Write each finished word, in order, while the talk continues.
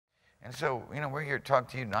And so, we're here to talk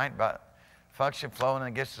to you tonight about function, flowing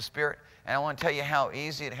against the Spirit. And I want to tell you how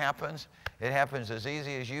easy it happens. It happens as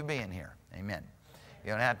easy as you being here. Amen.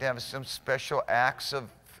 You don't have to have some special acts of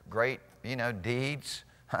great, deeds.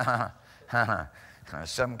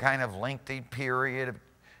 Some kind of lengthy period of,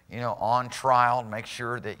 on trial to make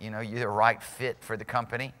sure that, you're the right fit for the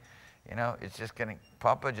company. It's just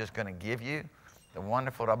Papa just going to give you the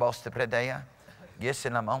wonderful rabosta predea,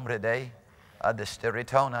 gisinamon predea, of the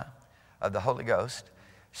steritona of the Holy Ghost,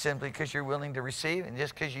 simply because you're willing to receive and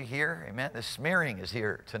just because you hear, amen, the smearing is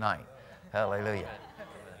here tonight. Hallelujah.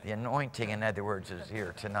 The anointing, in other words, is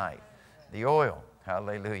here tonight. The oil,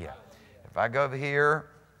 hallelujah. If I go over here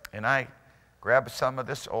and I grab some of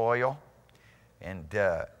this oil, and,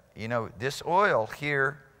 this oil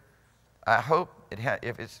here, I hope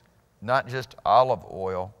if it's not just olive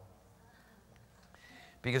oil,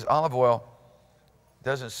 because olive oil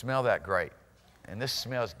doesn't smell that great, and this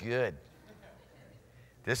smells good.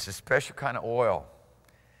 This is a special kind of oil.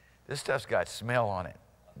 This stuff's got smell on it,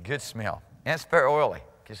 good smell, and it's very oily.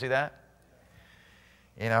 Can you see that?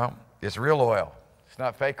 It's real oil. It's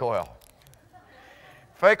not fake oil.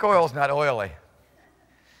 Fake oil is not oily.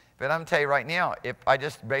 But I'm telling you right now, if I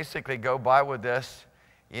just basically go by with this,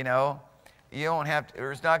 you don't have to,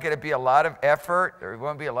 there's not going to be a lot of effort. There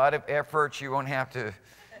won't be a lot of effort. You won't have to,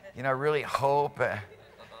 really hope,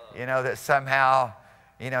 that somehow,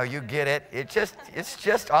 you get it. It's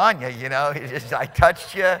just on you, I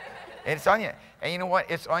touched you, and it's on you. And you know what?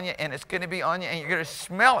 It's on you, and it's going to be on you, and you're going to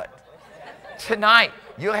smell it tonight.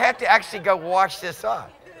 You'll have to actually go wash this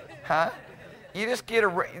off, huh? You just get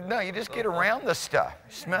around the stuff.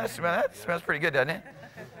 Smell that? Smells pretty good, doesn't it?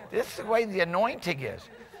 This is the way the anointing is.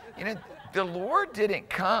 The Lord didn't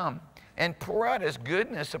come and pour out His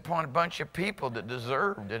goodness upon a bunch of people that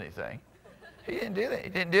deserved anything. He didn't do that. He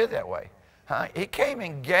didn't do it that way. Huh? He came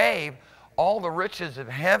and gave all the riches of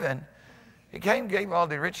heaven. He came and gave all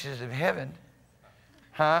the riches of heaven.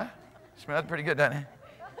 Huh? Smells pretty good, doesn't it?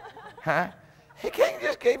 Huh? He came and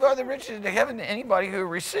just gave all the riches of heaven to anybody who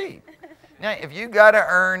received. Now, if you got to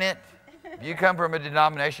earn it, if you come from a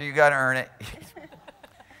denomination, you got to earn it.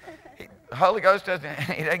 The Holy Ghost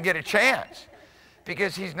doesn't get a chance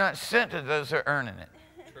because He's not sent to those who are earning it.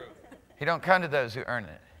 True. He don't come to those who earn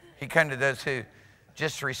it. He comes to those who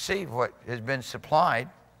just receive what has been supplied.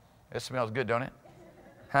 It smells good, don't it?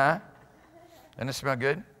 Huh? Doesn't it smell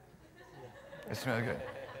good? It smells good.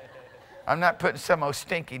 I'm not putting some old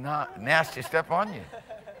stinky, nasty stuff on you.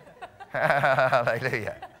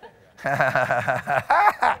 Hallelujah.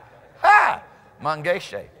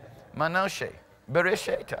 Mangeshe, Manoshe,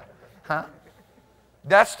 Beresheta. Huh?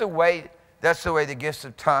 That's the way the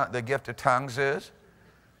gift of tongues is.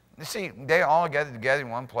 You see, they all gathered together in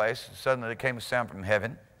one place, and suddenly there came a sound from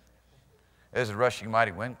heaven. As a rushing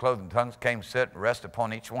mighty wind, clothed in tongues, came, set, and rest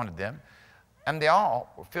upon each one of them. And they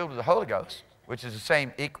all were filled with the Holy Ghost, which is the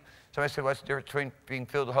same equal. Somebody said, what's the difference between being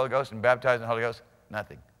filled with the Holy Ghost and baptized in the Holy Ghost?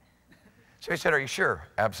 Nothing. So he said, are you sure?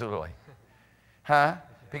 Absolutely. Huh?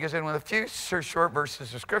 Because in with a few short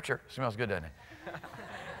verses of Scripture, it smells good, doesn't it?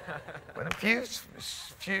 But a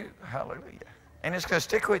few, hallelujah. And it's going to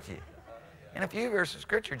stick with you. In a few verses of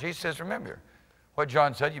Scripture, Jesus says, remember what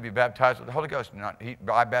John said, you'll be baptized with the Holy Ghost.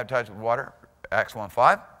 I baptized with water, Acts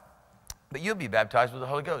 1:5. But you'll be baptized with the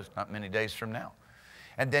Holy Ghost not many days from now.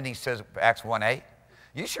 And then he says, Acts 1:8,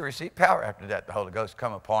 you shall receive power after that the Holy Ghost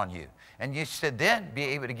come upon you. And you should then be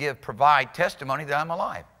able to provide testimony that I'm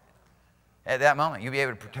alive. At that moment, you'll be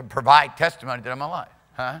able to provide testimony that I'm alive.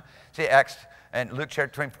 Huh? See, Acts and Luke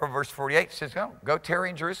chapter 24, verse 48 says, go tarry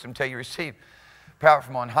in Jerusalem until you receive power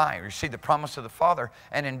from on high. Receive the promise of the Father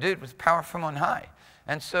and endued with power from on high.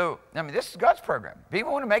 And so, this is God's program.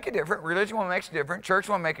 People want to make it different. Religion want to make it different. Church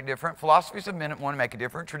want to make it different. Philosophies of men want to make it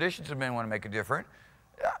different. Traditions of men want to make it different.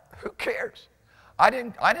 Who cares? I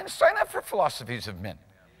didn't sign up for philosophies of men.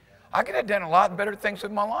 I could have done a lot better things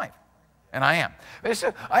with my life. And I am. But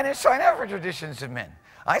I didn't sign up for traditions of men.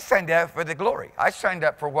 I signed up for the glory. I signed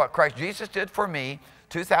up for what Christ Jesus did for me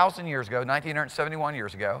 2,000 years ago, 1971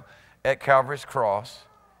 years ago, at Calvary's cross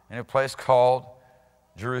in a place called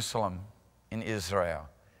Jerusalem in Israel.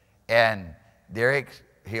 And there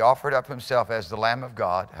he offered up himself as the Lamb of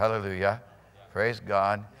God. Hallelujah. Praise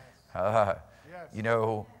God.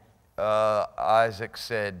 Isaac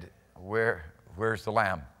said, where's the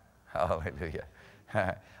lamb? Hallelujah.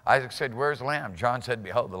 Isaac said, where's the lamb? John said,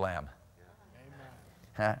 behold the lamb.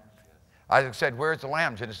 Huh? Isaac said, where's the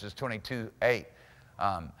lamb? Genesis 22:8.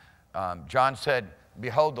 John said,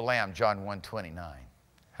 behold the lamb. John 1:29.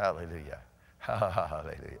 Hallelujah.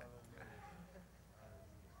 Hallelujah.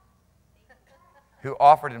 Who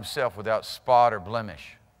offered himself without spot or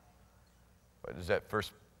blemish What is that?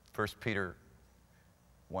 First Peter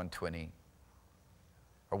 1:20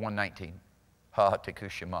 or 1:19. Ha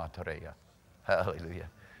tekushima tareya. Hallelujah.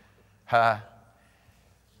 Ha.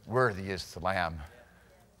 Worthy is the Lamb.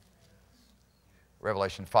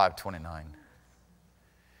 Revelation 5:29.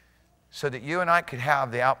 So that you and I could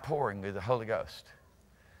have the outpouring of the Holy Ghost.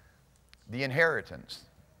 The inheritance.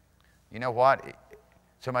 You know what?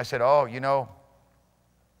 Somebody said, oh, you know,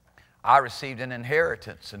 I received an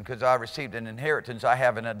inheritance. And because I received an inheritance, I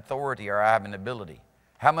have an authority or I have an ability.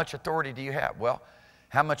 How much authority do you have? Well,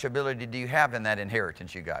 how much ability do you have in that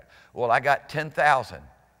inheritance you got? Well, I got $10,000.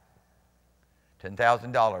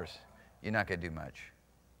 $10,000. You're not going to do much.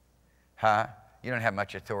 Huh? You don't have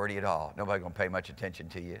much authority at all. Nobody's going to pay much attention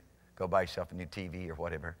to you. Go buy yourself a new TV or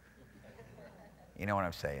whatever. You know what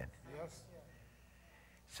I'm saying? Yes.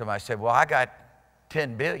 Somebody said, well, I got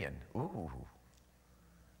 10 billion. Ooh.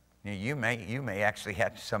 You may actually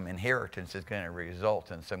have some inheritance that's going to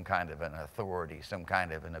result in some kind of an authority, some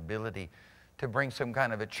kind of an ability to bring some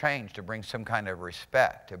kind of a change, to bring some kind of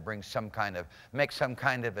respect, to bring some kind of, make some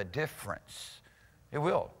kind of a difference. It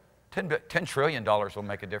will. $10 trillion will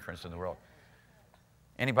make a difference in the world.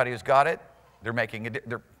 Anybody who's got it,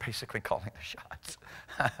 they're basically calling the shots.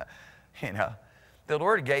 You know, the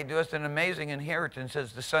Lord gave to us an amazing inheritance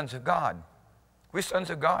as the sons of God. We're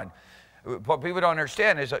sons of God. What people don't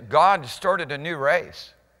understand is that God started a new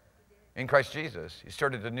race in Christ Jesus. He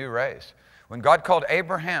started a new race. When God called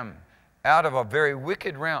Abraham out of a very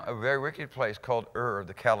wicked place called Ur of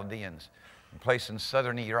the Chaldeans, a place in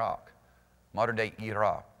southern Iraq, modern-day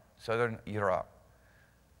Iraq, southern Iraq,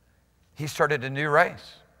 he started a new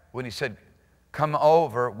race when he said, come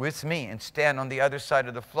over with me and stand on the other side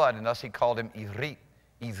of the flood. And thus he called him Izrit.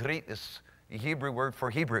 Izrit is the Hebrew word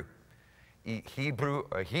for Hebrew. A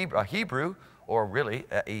Hebrew, or really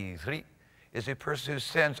Izrit, is a person who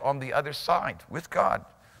stands on the other side with God,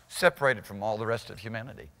 separated from all the rest of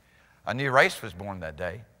humanity. A new race was born that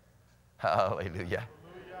day. Hallelujah.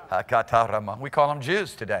 We call them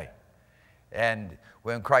Jews today. And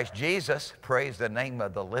when Christ Jesus, praise the name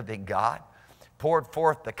of the living God, poured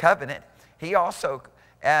forth the covenant, he also,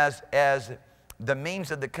 as the means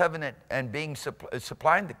of the covenant and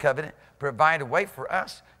supplying the covenant, provide a way for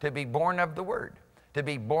us to be born of the Word, to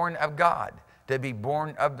be born of God, to be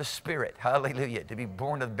born of the Spirit. Hallelujah. To be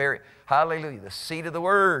born of the hallelujah, the seed of the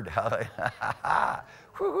Word. Hallelujah.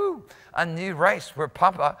 Woo-hoo. A new race where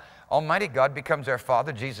Papa, Almighty God, becomes our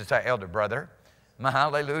Father, Jesus our elder brother.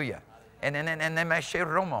 Hallelujah. And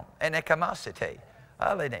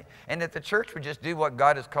if the church would just do what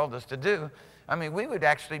God has called us to do, I mean, we would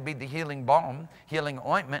actually be the healing balm, healing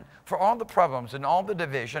ointment for all the problems and all the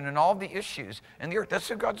division and all the issues in the earth. That's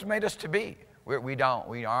who God's made us to be. We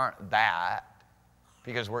aren't that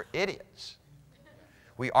because we're idiots.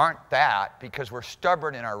 We aren't that because we're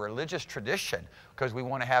stubborn in our religious tradition, because we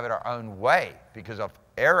want to have it our own way because of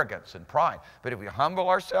arrogance and pride. But if we humble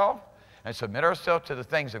ourselves and submit ourselves to the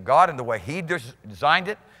things of God and the way He designed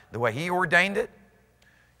it, the way He ordained it,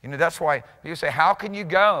 you know, that's why people say, how can you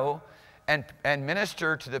go and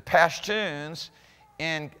minister to the Pashtuns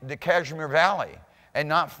in the Kashmir Valley and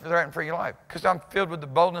not threaten for your life? Because I'm filled with the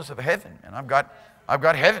boldness of heaven, and I've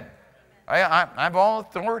got heaven. I have all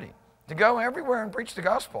authority to go everywhere and preach the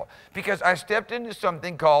gospel because I stepped into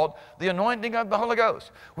something called the anointing of the Holy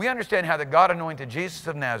Ghost. We understand how that God anointed Jesus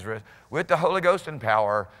of Nazareth with the Holy Ghost and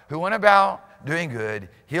power, who went about doing good,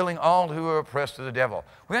 healing all who were oppressed of the devil.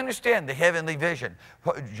 We understand the heavenly vision.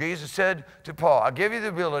 Jesus said to Paul, I'll give you the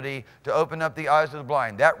ability to open up the eyes of the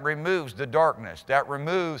blind. That removes the darkness. That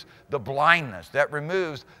removes the blindness. That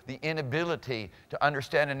removes the inability to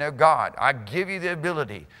understand and know God. I give you the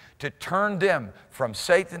ability to turn them from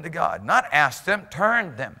Satan to God. Not ask them,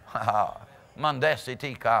 turn them. The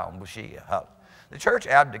church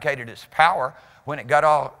abdicated its power when it got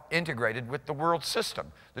all integrated with the world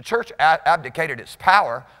system. The church abdicated its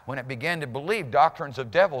power when it began to believe doctrines of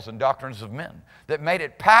devils and doctrines of men that made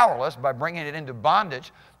it powerless by bringing it into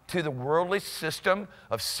bondage to the worldly system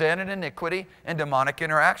of sin and iniquity and demonic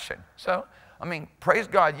interaction. So, I mean, praise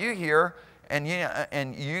God, you here and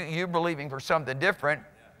you believing for something different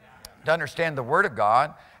to understand the Word of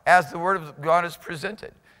God as the Word of God is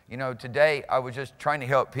presented. You know, today I was just trying to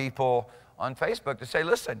help people on Facebook to say,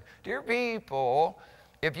 listen, dear people,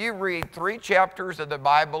 if you read 3 chapters of the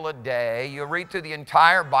Bible a day, you'll read through the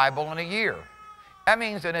entire Bible in a year. That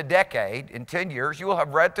means in a decade, in 10 years, you will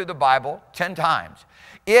have read through the Bible 10 times.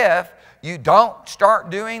 If you don't start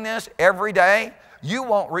doing this every day, you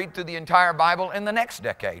won't read through the entire Bible in the next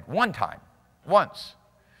decade, one time, once.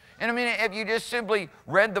 And I mean, if you just simply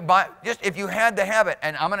read the Bible, just if you had the habit,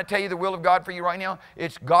 and I'm going to tell you the will of God for you right now,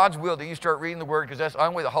 it's God's will that you start reading the Word, because that's the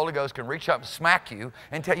only way the Holy Ghost can reach up and smack you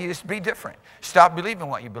and tell you to be different. Stop believing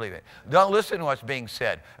what you believe in. Don't listen to what's being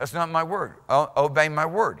said. That's not my word. Obey my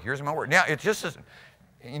word. Here's my word. Now, it's just as,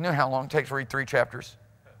 you know how long it takes to read 3 chapters?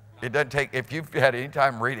 It doesn't take, if you've had any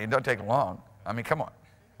time reading, it doesn't take long. I mean, come on,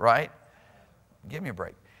 right? Give me a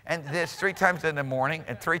break. And this 3 times in the morning,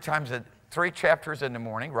 and 3 chapters in the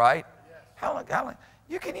morning, right? How long?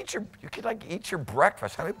 You can like eat your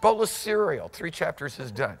breakfast. I mean, bowl of cereal, 3 chapters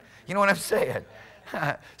is done. You know what I'm saying?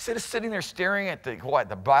 Instead of sitting there staring at the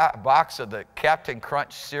box of the Captain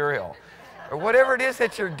Crunch cereal, or whatever it is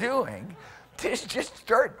that you're doing, just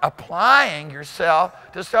start applying yourself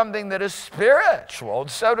to something that is spiritual.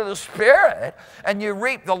 So to the Spirit, and you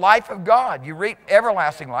reap the life of God. You reap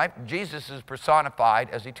everlasting life. Jesus is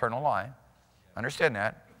personified as eternal life. Understand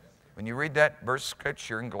that? When you read that verse of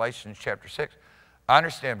Scripture in Galatians chapter 6,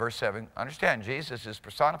 understand verse 7. Understand Jesus is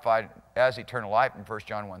personified as eternal life in 1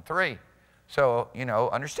 John 1:3. So, you know,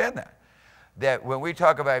 understand that. That when we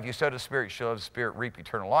talk about if you sow the Spirit, you shall the Spirit reap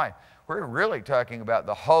eternal life, we're really talking about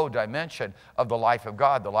the whole dimension of the life of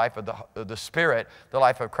God, the life of the Spirit, the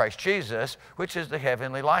life of Christ Jesus, which is the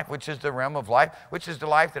heavenly life, which is the realm of life, which is the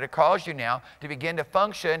life that it calls you now to begin to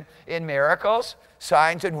function in miracles,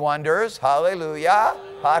 signs and wonders. Hallelujah.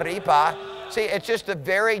 Haripa. See, it's just a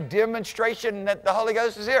very demonstration that the Holy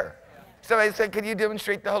Ghost is here. Somebody said, can you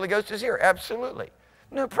demonstrate the Holy Ghost is here? Absolutely.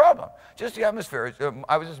 No problem. Just the atmosphere.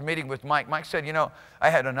 I was just meeting with Mike. Mike said, you know, I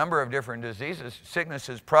had a number of different diseases,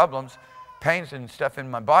 sicknesses, problems, pains and stuff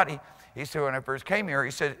in my body. He said, when I first came here,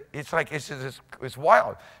 he said, it's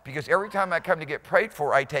wild, because every time I come to get prayed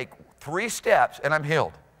for, I take 3 steps and I'm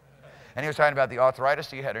healed. And he was talking about the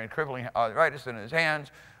arthritis. He had an crippling arthritis in his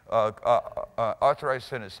hands,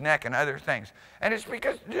 arthritis in his neck, and other things. And it's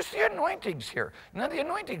because just the anointing's here. Now, the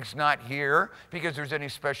anointing's not here because there's any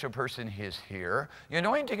special person who's here. The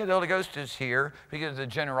anointing of the Holy Ghost is here because of the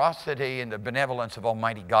generosity and the benevolence of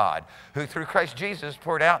Almighty God, who through Christ Jesus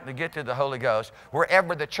poured out the gift of the Holy Ghost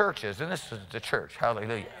wherever the church is. And this is the church.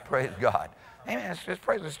 Hallelujah. Praise God. Amen. It's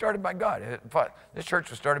praise. It was started by God. This church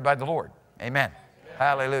was started by the Lord. Amen.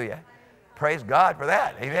 Hallelujah. Praise God for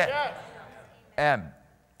that. Amen. And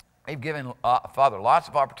He's given Father lots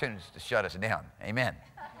of opportunities to shut us down. Amen.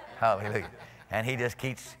 Hallelujah. And He just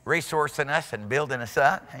keeps resourcing us and building us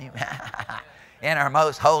up. Amen. In our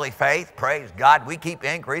most holy faith, praise God, we keep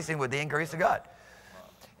increasing with the increase of God.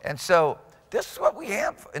 And so this is what we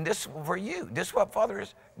have, and this is for you. This is what Father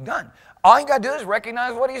has done. All you got to do is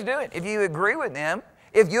recognize what He's doing. If you agree with Him,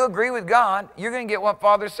 if you agree with God, you're going to get what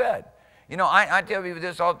Father said. You know, I tell people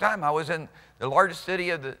this all the time. I was in the largest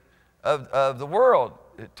city of the world,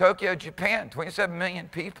 Tokyo, Japan, 27 million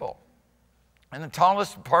people. And the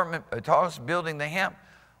tallest building they have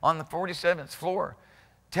on the 47th floor,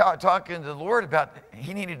 talking to the Lord about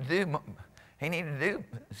he needed to do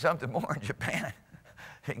something more in Japan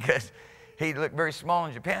because he looked very small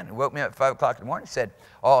in Japan. He woke me up at 5 o'clock in the morning and said,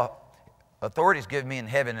 "Oh, authority's given me in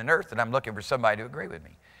heaven and earth, and I'm looking for somebody to agree with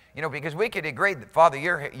me." You know, because we could agree that, Father,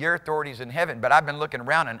 your authority's in heaven, but I've been looking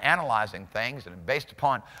around and analyzing things, and based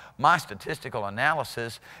upon my statistical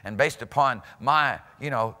analysis and based upon my,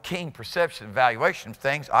 keen perception and evaluation of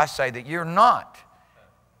things, I say that you're not,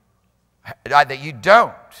 that you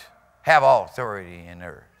don't have all authority in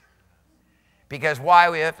earth. Because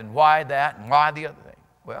why if and why that and why the other thing?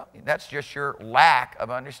 Well, that's just your lack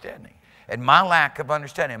of understanding. And my lack of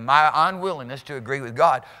understanding, my unwillingness to agree with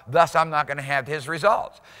God, thus I'm not going to have His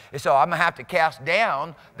results. And so I'm going to have to cast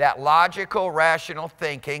down that logical, rational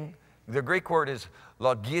thinking. The Greek word is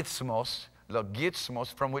logismos,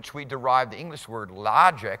 from which we derive the English word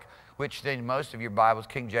logic, which then most of your Bibles,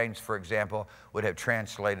 King James, for example, would have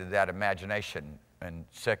translated that imagination in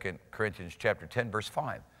 2 Corinthians chapter 10, verse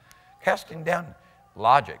 5. Casting down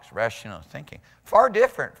logics, rational thinking. Far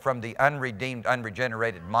different from the unredeemed,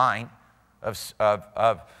 unregenerated mind of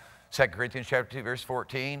 2 Corinthians chapter 2, verse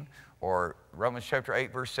 14, or Romans chapter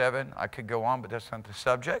 8, verse 7. I could go on, but that's not the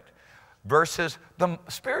subject. Versus the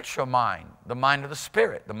spiritual mind, the mind of the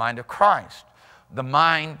Spirit, the mind of Christ, the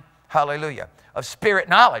mind, hallelujah, of spirit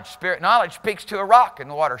knowledge. Spirit knowledge speaks to a rock and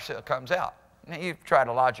the water still comes out. Now, you try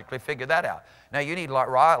to logically figure that out. Now, you need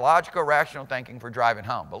logical, rational thinking for driving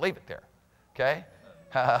home. But leave it there, okay?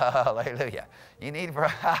 Hallelujah. You need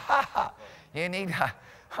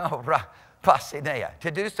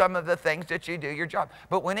to do some of the things that you do your job.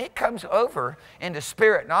 But when it comes over into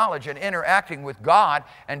spirit knowledge and interacting with God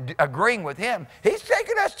and agreeing with Him, He's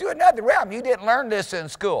taking us to another realm. You didn't learn this in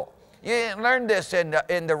school. You didn't learn this in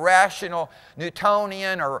the rational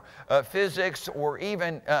Newtonian or physics or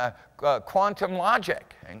even quantum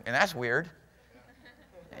logic. And that's weird.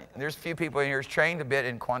 There's a few people in here who's trained a bit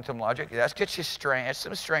in quantum logic. That's gets you strange,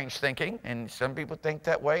 some strange thinking, and some people think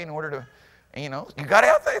that way in order to, you got to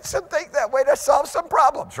have some think that way to solve some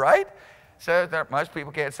problems, right? So most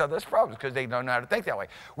people can't solve those problems because they don't know how to think that way.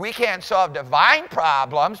 We can't solve divine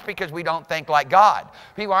problems because we don't think like God.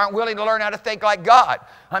 People aren't willing to learn how to think like God.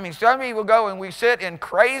 I mean, some people go and we sit in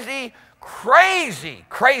crazy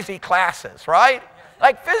classes, right?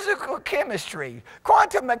 Like physical chemistry,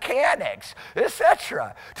 quantum mechanics,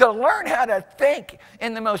 etc., to learn how to think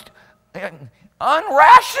in the most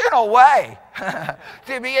unrational way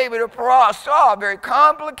to be able to solve very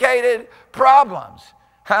complicated problems.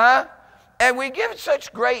 And we give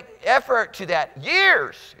such great effort to that,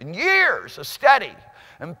 years and years of study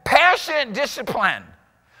and passionate discipline.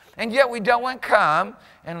 And yet we don't want to come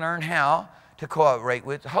and learn how to cooperate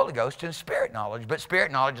with the Holy Ghost and spirit knowledge. But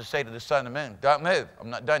spirit knowledge is say to the sun and the moon, don't move, I'm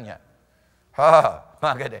not done yet. Oh,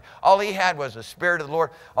 my goodness. All he had was the Spirit of the Lord.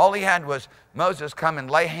 All he had was Moses come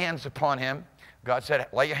and lay hands upon him. God said,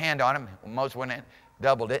 lay your hand on him. Moses went in,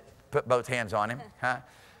 doubled it, put both hands on him.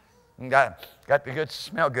 And got the good,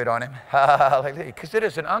 smell good on him. Hallelujah. Because it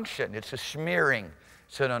is an unction. It's a smearing.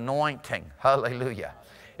 It's an anointing. Hallelujah.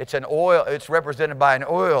 It's an oil. It's represented by an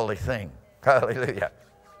oily thing. Hallelujah.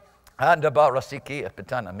 Hallelujah.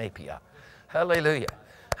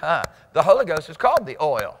 The Holy Ghost is called the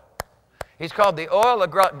oil. He's called the oil of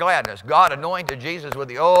gladness. God anointed Jesus with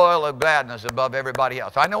the oil of gladness above everybody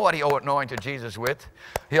else. I know what he anointed Jesus with.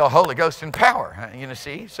 The Holy Ghost and power.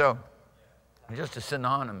 See? So, just a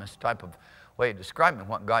synonymous type of way of describing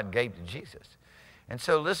what God gave to Jesus. And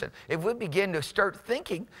so, listen, if we begin to start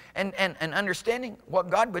thinking and understanding what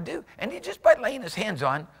God would do, and just by laying his hands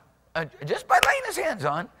on,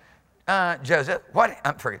 Joseph, what?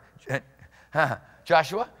 I'm sorry,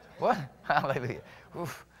 Joshua, what? Hallelujah.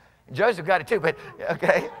 Oof. Joseph got it too, but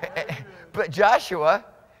okay. But Joshua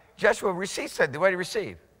received something. What did he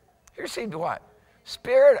receive? He received what?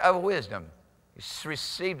 Spirit of wisdom. He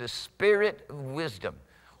received the spirit of wisdom.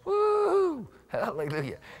 Woo!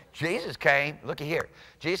 Hallelujah. Jesus came, looky here.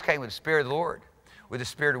 Jesus came with the Spirit of the Lord, with the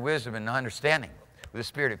spirit of wisdom and understanding, with the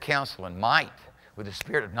spirit of counsel and might, with the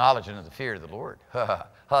spirit of knowledge and of the fear of the Lord.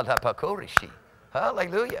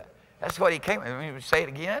 Hallelujah. That's what he came with. Let me say it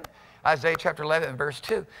again. Isaiah chapter 11 verse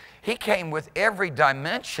 2. He came with every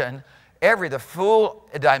dimension, the full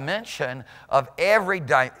dimension of every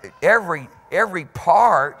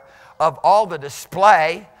part of all the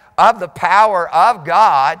display of the power of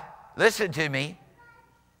God. Listen to me.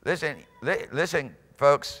 Listen,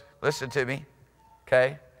 folks. Listen to me.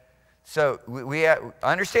 Okay? So we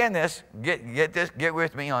understand this. Get this. Get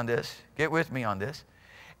with me on this. Get with me on this.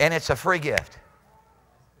 And it's a free gift.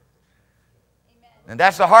 And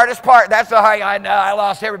that's the hardest part. That's the hard. I know. I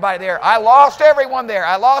lost everybody there. I lost everyone there.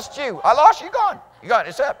 I lost you. I lost you. Gone. You gone.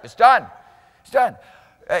 It's up. It's done. It's done.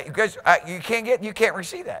 Because you can't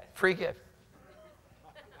receive that free gift.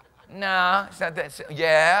 No, it's not that simple.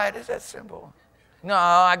 Yeah, it is that simple. No,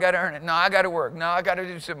 I got to earn it. No, I got to work. No, I got to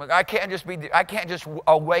do something. I can't just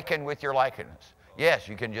awaken with your likeness. Yes,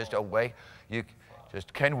 you can just awake. You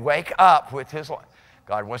just can wake up with his life.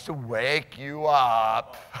 God wants to wake you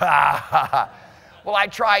up. Well, I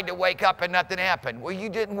tried to wake up and nothing happened. Well, you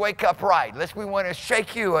didn't wake up right. We want to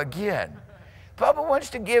shake you again. Papa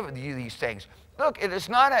wants to give you these things. Look, it's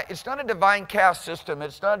not a divine caste system.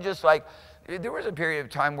 It's not just like, there was a period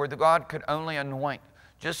of time where God could only anoint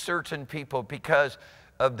just certain people because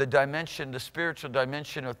of the spiritual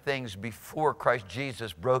dimension of things before Christ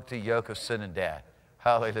Jesus broke the yoke of sin and death.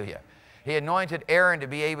 Hallelujah. He anointed Aaron to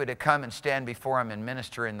be able to come and stand before him and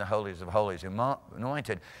minister in the holies of holies. He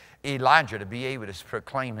anointed Elijah to be able to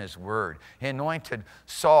proclaim his word. He anointed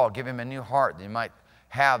Saul, give him a new heart that he might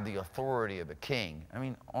have the authority of a king. I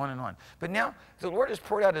mean, on and on. But now the Lord has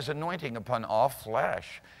poured out his anointing upon all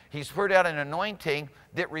flesh. He's poured out an anointing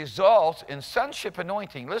that results in sonship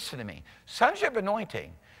anointing. Listen to me. Sonship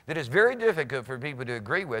anointing that is very difficult for people to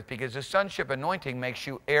agree with because the sonship anointing makes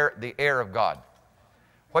you the heir of God.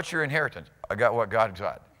 What's your inheritance? I got what God's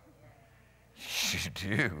got. You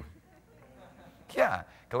do. Yeah.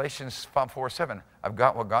 Galatians 4:7. I've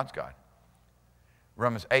got what God's got.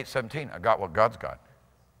 Romans 8:17. I got what God's got.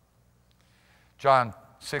 John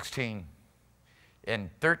 16 and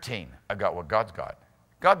 13. I got what God's got.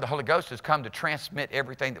 God, the Holy Ghost, has come to transmit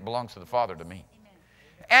everything that belongs to the Father to me.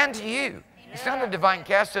 Amen. And to you. Amen. It's not a divine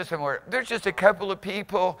caste system where there's just a couple of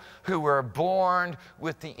people who were born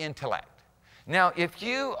with the intellect. Now, if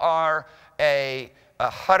you are a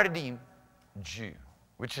Haredim Jew,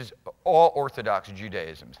 which is all Orthodox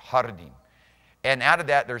Judaism, Haredim. And out of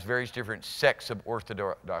that, there's various different sects of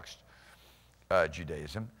Orthodox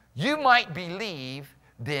Judaism. You might believe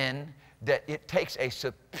then that it takes a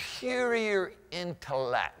superior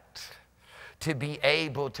intellect to be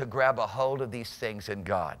able to grab a hold of these things in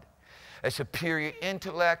God. A superior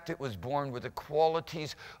intellect that was born with the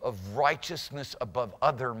qualities of righteousness above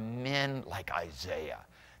other men like Isaiah.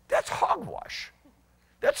 That's hogwash.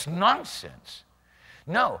 That's nonsense.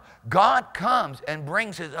 No, God comes and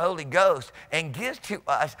brings His Holy Ghost and gives to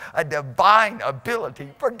us a divine ability.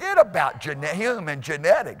 Forget about human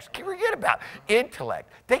genetics. Forget about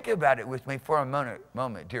intellect. Think about it with me for a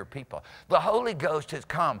moment, dear people. The Holy Ghost has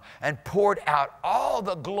come and poured out all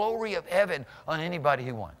the glory of heaven on anybody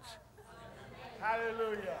who wants.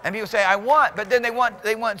 Hallelujah. And people say, I want, but then they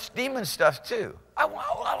want demon stuff too. I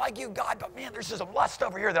like you, God, but man, there's some lust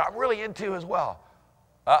over here that I'm really into as well.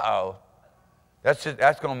 Uh-oh. That's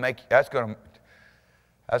going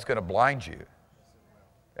to blind you.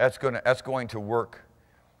 That's going to work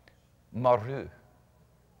maru.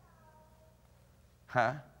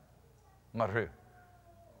 Huh? Maru.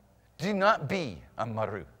 Do not be a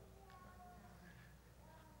maru.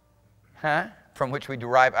 Huh? From which we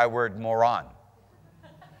derive our word moron.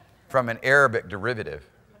 From an Arabic derivative.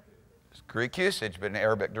 It's Greek usage, but an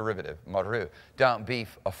Arabic derivative. Maru. Don't be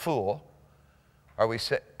a fool. Or we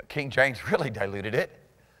say, King James really diluted it.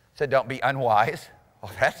 Said, don't be unwise.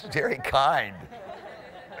 Oh, that's very kind.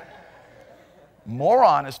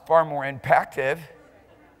 Moron is far more impactful.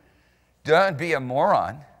 Don't be a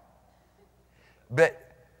moron,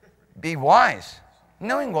 but be wise,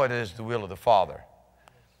 knowing what is the will of the Father.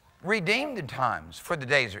 Redeemed in times, for the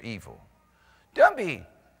days are evil. Don't be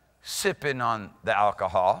sipping on the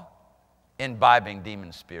alcohol, imbibing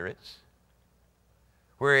demon spirits,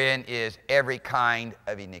 wherein is every kind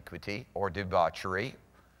of iniquity or debauchery,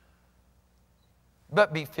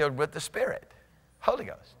 but be filled with the Spirit, Holy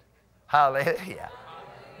Ghost. Hallelujah.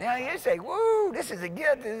 Now you say, woo, this is a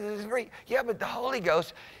gift, this is free. Yeah, but the Holy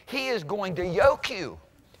Ghost, He is going to yoke you.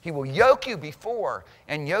 He will yoke you before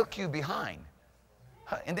and yoke you behind.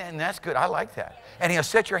 And that's good, I like that. And He'll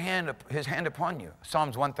set His hand upon you.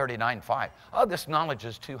 Psalms 139:5. Oh, this knowledge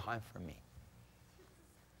is too high for me.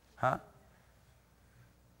 Huh?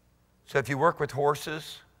 So if you work with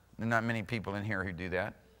horses, there are not many people in here who do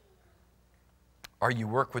that. Or you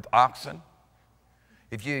work with oxen,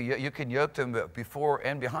 if you can yoke them before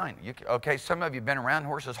and behind. Okay, some of you have been around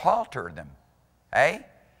horses, halter them. Eh?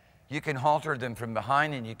 You can halter them from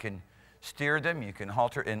behind and you can steer them. You can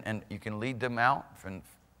halter and you can lead them out from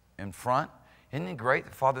in front. Isn't it great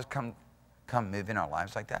that Father's come move in our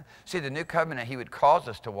lives like that? See, the new covenant, He would cause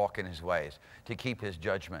us to walk in His ways, to keep His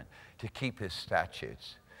judgment, to keep His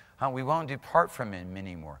statutes. We won't depart from Him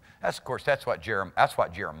anymore. Of course, that's what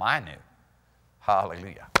Jeremiah knew.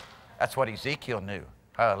 Hallelujah. That's what Ezekiel knew.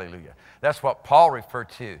 Hallelujah. That's what Paul referred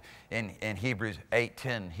to in Hebrews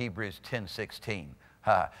 8:10, Hebrews 10:16.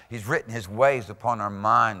 He's written His ways upon our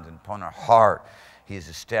mind and upon our heart. He has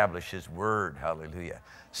established His word, hallelujah,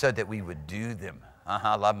 so that we would do them.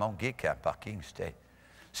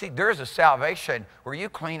 See, there's a salvation where you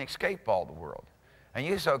clean escape all the world. And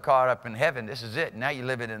you're so caught up in heaven, this is it. Now you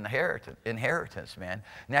live in inheritance, man.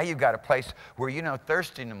 Now you've got a place where you're not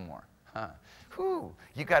thirsty anymore.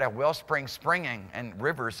 You got a wellspring springing and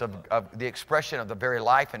rivers of the expression of the very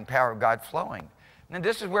life and power of God flowing. And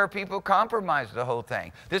this is where people compromise the whole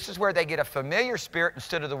thing. This is where they get a familiar spirit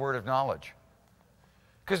instead of the word of knowledge.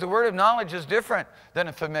 Because the word of knowledge is different than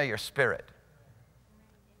a familiar spirit.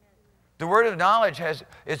 The word of knowledge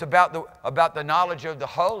is about the knowledge of the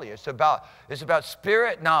holy. It's about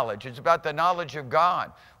spirit knowledge. It's about the knowledge of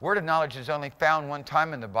God. Word of knowledge is only found one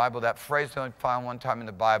time in the Bible. That phrase is only found one time in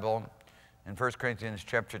the Bible. In 1 Corinthians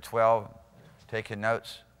chapter 12, taking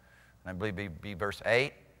notes, I believe be verse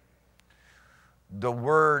 8. The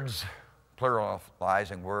words,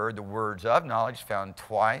 pluralizing word, the words of knowledge found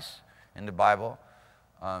twice in the Bible.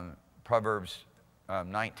 Proverbs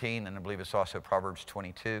 19, and I believe it's also Proverbs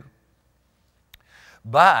 22.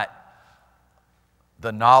 But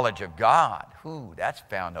the knowledge of God, that's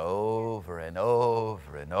found over and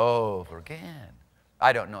over and over again.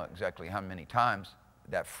 I don't know exactly how many times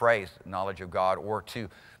that phrase, knowledge of God, or to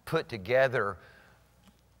put together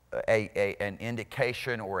an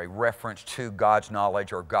indication or a reference to God's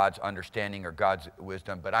knowledge or God's understanding or God's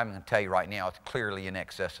wisdom. But I'm going to tell you right now, it's clearly in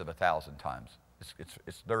excess of 1,000 times.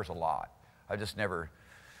 There's a lot.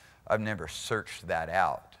 I've never searched that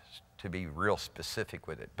out to be real specific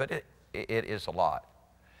with it, but it is a lot.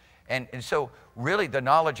 And so really the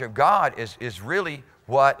knowledge of God is really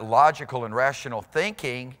what logical and rational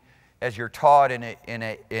thinking as you're taught in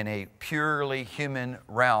a purely human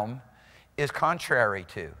realm, is contrary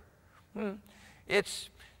to. It's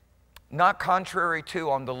not contrary to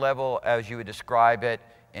on the level as you would describe it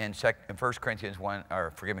in 1 Corinthians 1,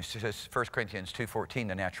 or forgive me, 1 Corinthians 2:14,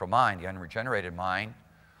 the natural mind, the unregenerated mind,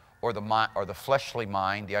 or the fleshly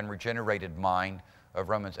mind, the unregenerated mind of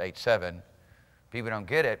Romans 8:7. People don't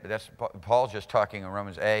get it, but that's Paul's just talking in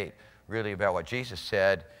Romans 8 really about what Jesus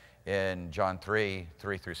said in John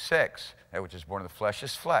 3:3-6. That which is born of the flesh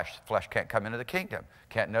is flesh. Flesh can't come into the kingdom,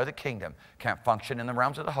 can't know the kingdom, can't function in the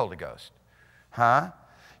realms of the Holy Ghost.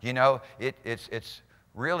 You know, it's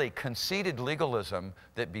really conceited legalism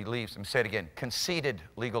that believes, let me say it again, conceited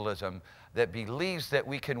legalism that believes that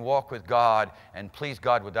we can walk with God and please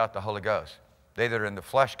God without the Holy Ghost. They that are in the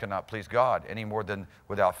flesh cannot please God any more than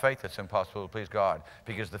without faith it's impossible to please God,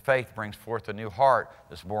 because the faith brings forth a new heart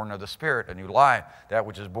that's born of the Spirit, a new life. That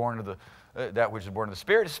which is born of the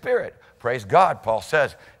Spirit is Spirit. Praise God, Paul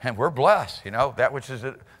says, and we're blessed. You know, that which is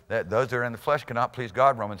that those that are in the flesh cannot please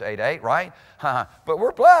God, Romans 8:8, right? But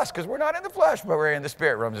we're blessed because we're not in the flesh, but we're in the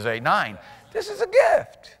Spirit, Romans 8:9. This is a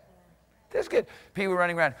gift. This is good. People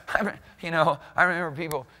running around. You know, I remember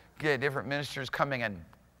people get different ministers coming and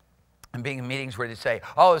being in meetings where they say,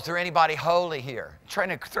 oh, is there anybody holy here? Trying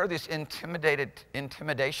to throw these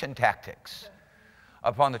intimidation tactics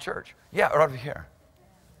upon the church. Yeah, right over here.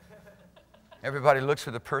 Everybody looks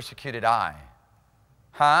with a persecuted eye.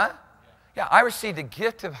 Yeah, I received a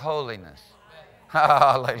gift of holiness.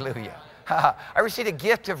 Hallelujah. I received a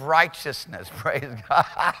gift of righteousness. Praise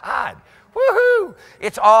God. Woohoo!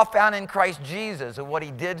 It's all found in Christ Jesus and what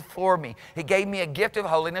He did for me. He gave me a gift of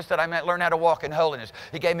holiness that I might learn how to walk in holiness.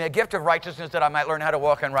 He gave me a gift of righteousness that I might learn how to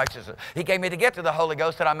walk in righteousness. He gave me the gift of the Holy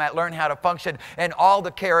Ghost that I might learn how to function in all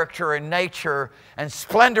the character and nature and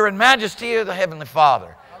splendor and majesty of the Heavenly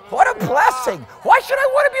Father. What a blessing. Why should I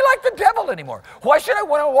want to be like the devil anymore? Why should I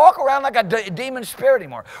want to walk around like a demon spirit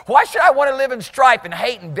anymore? Why should I want to live in strife and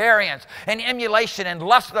hate and variance and emulation and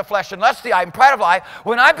lust of the flesh and lust of the eye and pride of life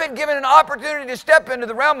when I've been given an opportunity to step into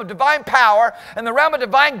the realm of divine power and the realm of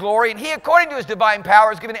divine glory, and He, according to His divine power,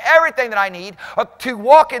 has given everything that I need to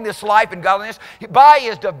walk in this life in godliness. By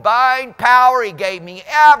His divine power, He gave me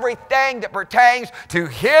everything that pertains to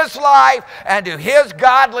His life and to His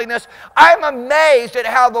godliness. I'm amazed at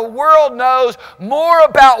how the world knows more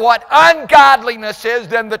about what ungodliness is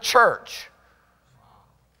than the church.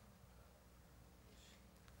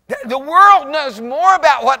 The world knows more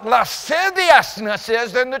about what lasciviousness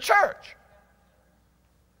is than the church.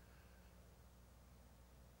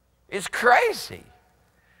 It's crazy.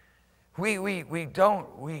 We're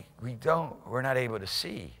not able to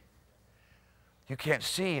see. You can't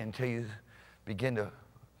see until you begin to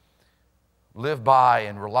live by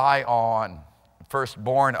and rely on, first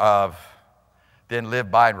born of, then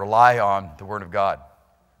live by and rely on the Word of God.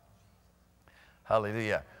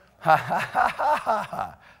 Hallelujah.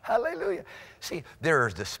 Hallelujah. See, there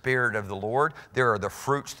is the Spirit of the Lord. There are the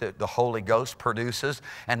fruits that the Holy Ghost produces,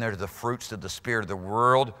 and there are the fruits that the Spirit of the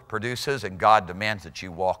world produces, and God demands that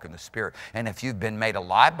you walk in the Spirit. And if you've been made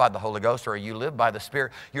alive by the Holy Ghost, or you live by the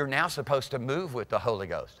Spirit, you're now supposed to move with the Holy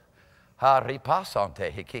Ghost. You're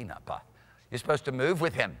supposed to move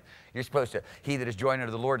with Him. You're supposed to, he that is joined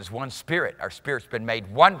unto the Lord is one spirit. Our spirit's been made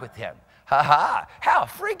one with Him. How?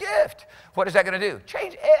 Free gift. What is that going to do?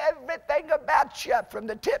 Change everything about you from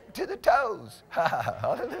the tip to the toes.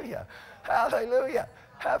 Hallelujah. Hallelujah.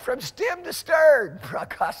 From stem to stern.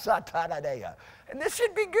 And this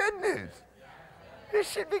should be good news. This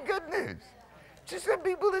should be good news. To some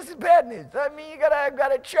people, this is bad news. I mean, I've got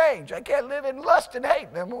to change. I can't live in lust and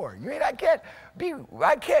hate no more. You mean I can't be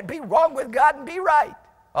wrong with God and be right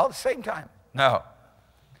all at the same time? No.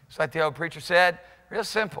 It's like the old preacher said, real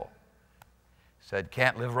simple. He said,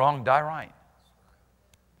 can't live wrong, die right.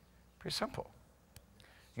 Pretty simple.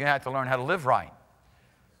 You're going to have to learn how to live right.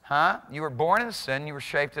 You were born in sin, you were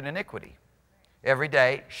shaped in iniquity. Every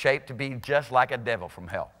day, shaped to be just like a devil from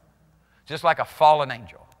hell. Just like a fallen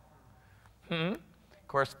angel. Of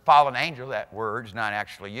course, fallen angel, that word's not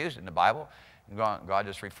actually used in the Bible. God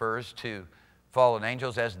just refers to fallen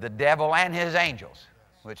angels as the devil and his angels,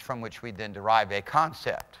 from which we then derive a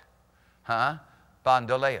concept.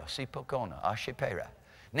 Bandoleo, sipokona, ashipera.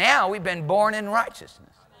 Now we've been born in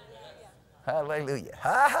righteousness. Hallelujah.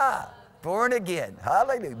 Ha-ha. Born again.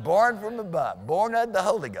 Hallelujah. Born from above. Born of the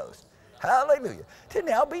Holy Ghost. Hallelujah. To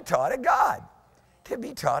now be taught of God. To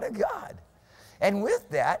be taught of God. And with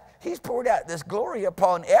that, he's poured out this glory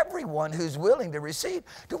upon everyone who's willing to receive,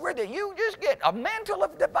 to where that you just get a mantle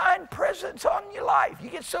of divine presence on your life. You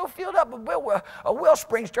get so filled up, a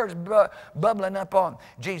wellspring starts bubbling up on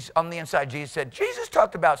Jesus on the inside. Jesus said, Jesus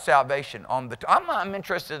talked about salvation I'm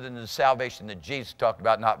interested in the salvation that Jesus talked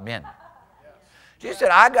about, not men. Jesus said,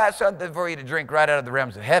 I got something for you to drink right out of the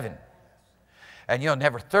realms of heaven. And you'll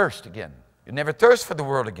never thirst again. You'll never thirst for the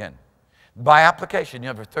world again. By application,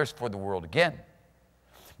 you'll never thirst for the world again.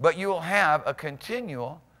 But you will have a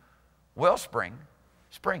continual wellspring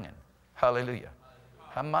springing. Hallelujah.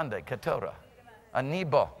 Hamande, Katora,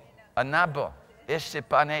 Anibo, Anabo,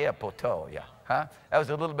 Ishipanea Potoya. That was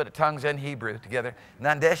a little bit of tongues in Hebrew together.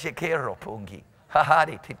 Nandeshe Kero Pungi,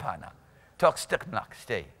 Hahari Tipana, Tokstiknak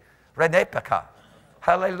stay, Renepaka,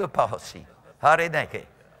 Hallelujah, Harineke.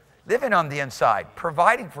 Living on the inside,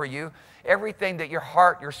 providing for you everything that your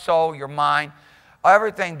heart, your soul, your mind,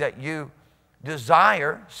 everything that you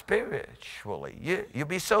desire spiritually. You'll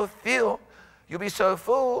be so filled, you'll be so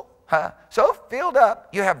full, so filled up,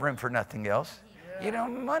 you have room for nothing else. You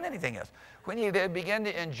don't want anything else. When you begin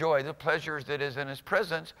to enjoy the pleasures that is in His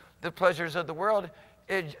presence, the pleasures of the world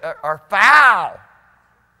are foul.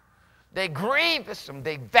 They grievous,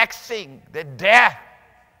 they vexing, they death.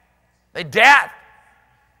 They death.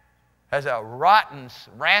 Has a rotten,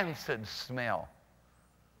 rancid smell.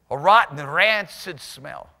 A rotten, rancid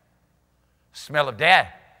smell. Smell of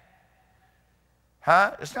death.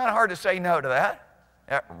 It's not hard to say no to that.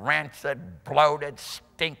 That rancid, bloated,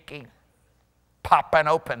 stinky, popping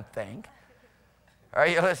open thing. Are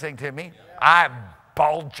you listening to me?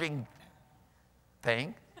 Eye-bulging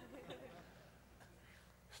thing.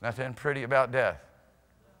 There's nothing pretty about death.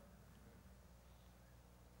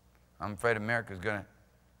 I'm afraid America's going to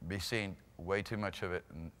be seeing way too much of it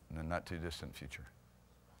in the not too distant future.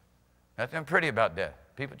 Nothing pretty about death.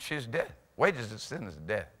 People choose death. Wages of sin is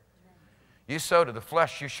death. You sow to the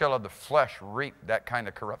flesh, you shall of the flesh reap that kind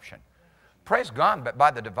of corruption. Praise God, but by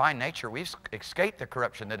the divine nature, we've escaped the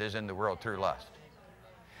corruption that is in the world through lust.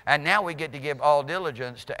 And now we get to give all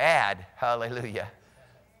diligence to add, hallelujah,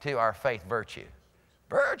 to our faith virtue.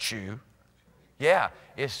 Virtue? Yeah,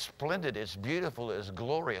 it's splendid, it's beautiful, it's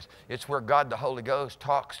glorious. It's where God the Holy Ghost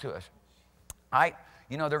talks to us.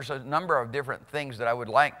 There's a number of different things that I would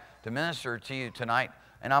like to minister to you tonight,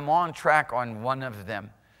 and I'm on track on one of them.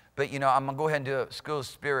 But, I'm going to go ahead and do a School of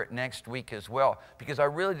Spirit next week as well, because I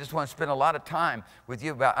really just want to spend a lot of time with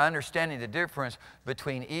you about understanding the difference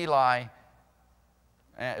between Eli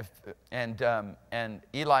and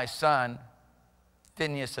Eli's son,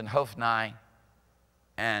 Phinehas and Hophni,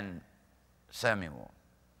 and Samuel.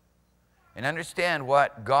 And understand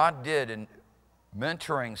what God did in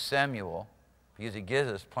mentoring Samuel, because He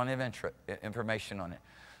gives us plenty of information on it,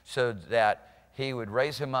 so that He would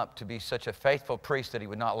raise him up to be such a faithful priest that he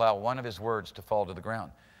would not allow one of his words to fall to the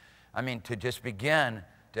ground. I mean, to just begin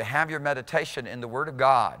to have your meditation in the Word of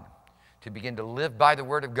God, to begin to live by the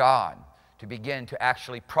Word of God, to begin to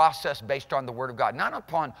actually process based on the Word of God, not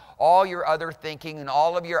upon all your other thinking and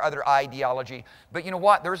all of your other ideology, but you know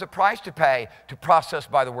what? There's a price to pay to process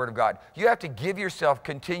by the Word of God. You have to give yourself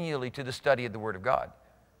continually to the study of the Word of God.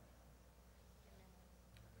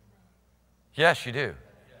 Yes, you do.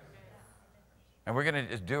 And we're going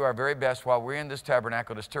to just do our very best while we're in this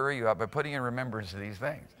tabernacle to stir you up by putting in remembrance of these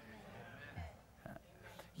things.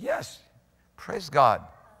 Yes, praise God.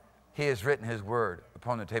 He has written His word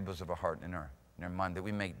upon the tables of our heart and in our mind that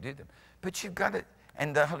we may do them. But you've got to,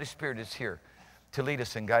 and the Holy Spirit is here to lead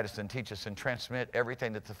us and guide us and teach us and transmit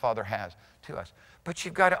everything that the Father has to us. But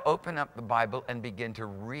you've got to open up the Bible and begin to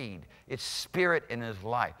read. It's spirit in His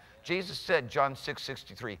life. Jesus said, John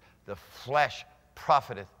 6:63, the flesh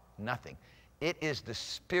profiteth nothing. It is the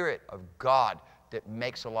Spirit of God that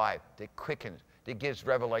makes alive, that quickens, that gives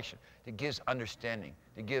revelation, that gives understanding,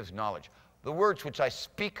 that gives knowledge. The words which I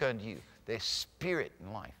speak unto you, they're spirit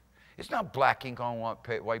and life. It's not black ink on white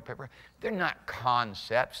paper. They're not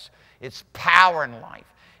concepts. It's power and life.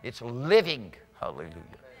 It's living. Hallelujah.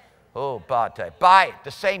 Oh, Bate. By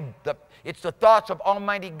it, it's the thoughts of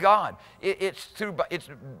Almighty God. It's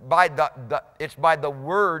by the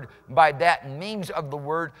Word, by that means of the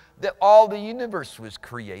Word, that all the universe was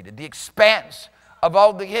created. The expanse of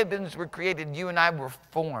all the heavens were created. You and I were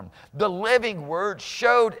formed. The living Word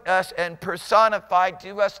showed us and personified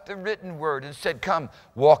to us the written Word and said, come,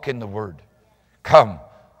 walk in the Word. Come,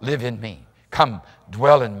 live in me. Come,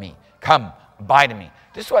 dwell in me. Come, abide in me.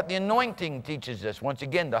 This is what the anointing teaches us. Once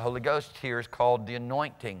again, the Holy Ghost here is called the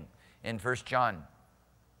anointing in 1 John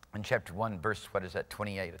in chapter 1, verse,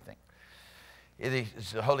 28, I think.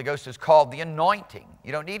 The Holy Ghost is called the anointing.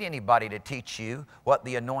 You don't need anybody to teach you what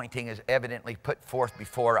the anointing is evidently put forth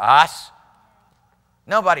before us.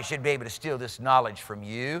 Nobody should be able to steal this knowledge from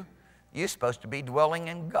you. You're supposed to be dwelling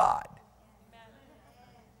in God.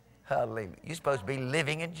 Hallelujah. You're supposed to be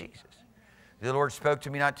living in Jesus. The Lord spoke to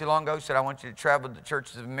me not too long ago, said, I want you to travel to the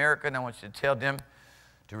churches of America, and I want you to tell them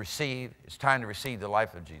to receive, it's time to receive the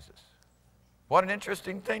life of Jesus. What an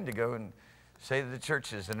interesting thing to go and say to the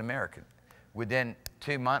churches in America. Within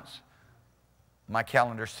 2 months, my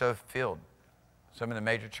calendar's so filled. Some of the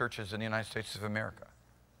major churches in the United States of America.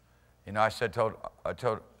 You know, I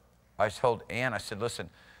told Ann, I said, listen,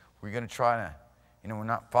 we're going to try to, you know,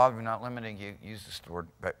 we're not limiting you, use this word,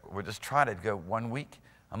 but we'll just try to go 1 week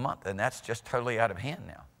a month. And that's just totally out of hand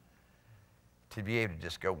now. To be able to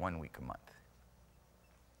just go 1 week a month.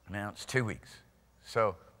 Now it's 2 weeks.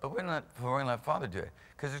 So, but we're going to let Father do it.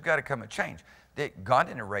 Because there's got to come a change. God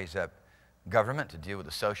didn't raise up government to deal with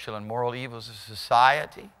the social and moral evils of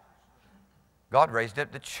society. God raised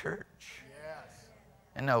up the church. Yes.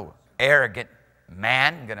 And no arrogant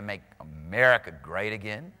man going to make America great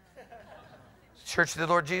again. Church of the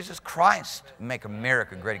Lord Jesus Christ make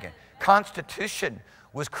America great again. Constitution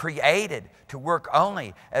was created to work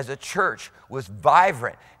only as a church was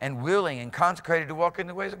vibrant and willing and consecrated to walk in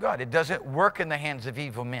the ways of God. It doesn't work in the hands of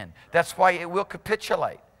evil men. That's why it will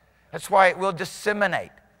capitulate. That's why it will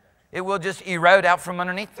disseminate. It will just erode out from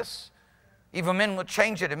underneath us. Evil men will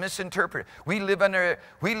change it and misinterpret it. We live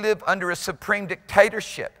under a supreme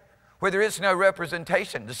dictatorship where there is no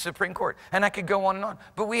representation, the Supreme Court. And I could go on and on.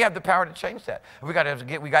 But we have the power to change that. We got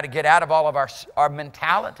to get out of all of our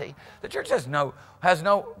mentality. The church has no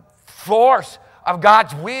force of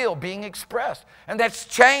God's will being expressed. And that's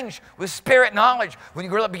changed with spirit knowledge. When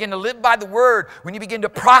you begin to live by the Word, when you begin to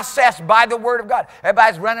process by the Word of God.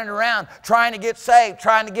 Everybody's running around trying to get saved,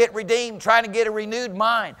 trying to get redeemed, trying to get a renewed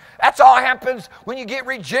mind. That's all happens when you get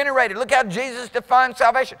regenerated. Look how Jesus defined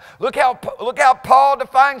salvation. Look how Paul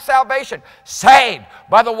defined salvation. Saved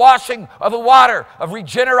by the washing of the water of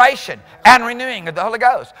regeneration and renewing of the Holy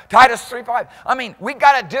Ghost. Titus 3:5. I mean, we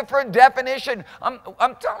got a different definition.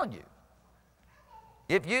 I'm telling you.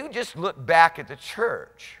 If you just look back at the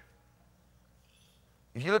church,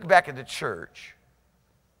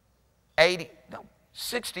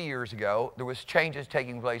 60 years ago, there was changes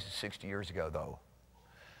taking place 60 years ago, though.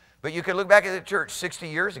 But you can look back at the church 60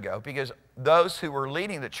 years ago because those who were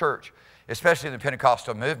leading the church, especially in the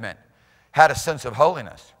Pentecostal movement, had a sense of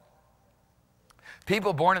holiness.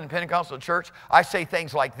 People born in the Pentecostal church, I say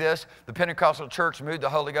things like this: the Pentecostal church moved the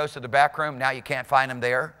Holy Ghost to the back room, now you can't find them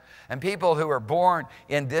there. And people who are born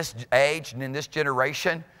in this age and in this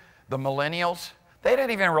generation, the millennials, they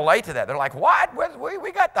didn't even relate to that. They're like, what?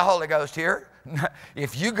 We got the Holy Ghost here.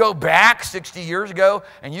 If you go back 60 years ago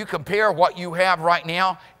and you compare what you have right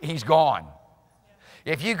now, he's gone.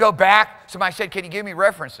 If you go back, somebody said, can you give me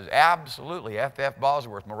references? Absolutely. F.F.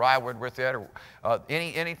 Bosworth, Mariah Woodworth,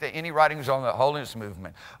 any writings on the holiness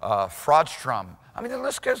movement, Frodstrom. I mean, the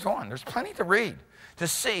list goes on. There's plenty to read, to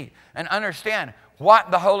see, and understand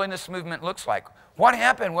what the holiness movement looks like. What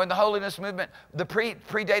happened when the holiness movement, the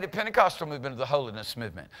predated Pentecostal movement of the holiness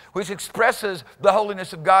movement, which expresses the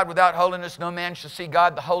holiness of God. Without holiness, no man shall see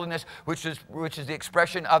God. The holiness, which is the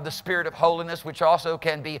expression of the Spirit of holiness, which also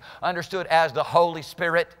can be understood as the Holy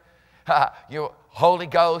Spirit. Holy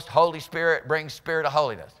Ghost, Holy Spirit brings Spirit of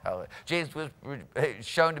holiness. Jesus was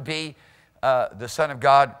shown to be the Son of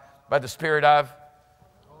God by the Spirit of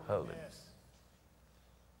holiness.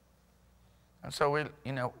 And so we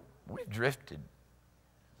drifted.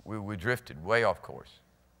 We drifted way off course.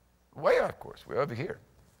 Way off course. We're over here.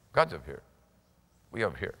 God's over here. We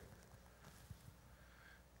over here.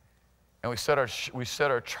 And we set our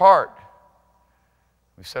chart,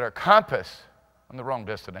 we set our compass on the wrong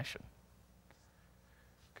destination.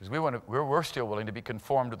 Because we're still willing to be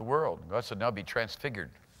conformed to the world. God said, no, be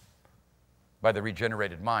transfigured by the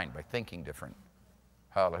regenerated mind, by thinking different.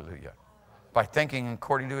 Hallelujah. By thinking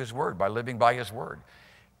according to His Word, by living by His Word.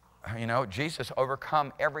 You know, Jesus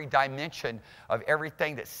overcome every dimension of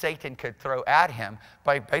everything that Satan could throw at Him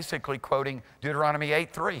by basically quoting Deuteronomy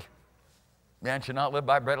 8:3. Man should not live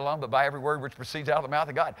by bread alone, but by every word which proceeds out of the mouth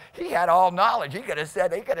of God. He had all knowledge. He could have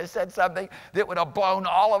said something that would have blown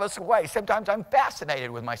all of us away. Sometimes I'm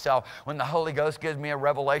fascinated with myself when the Holy Ghost gives me a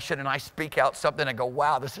revelation and I speak out something and go,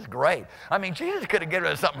 wow, this is great. I mean, Jesus could have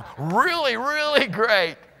given us something really, really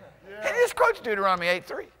great. And he just quotes Deuteronomy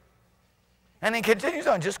 8:3. And then continues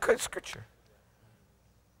on, just quotes Scripture.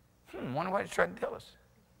 Wonder what he's trying to tell us.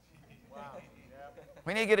 Wow.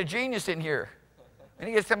 We need to get a genius in here And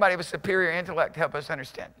you get somebody with superior intellect to help us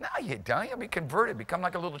understand. No, you don't. You'll be converted, become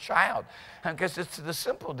like a little child. Because it's the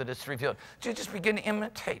simple that it's revealed. You just begin to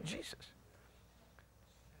imitate Jesus.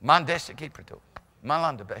 Mandese kiprito,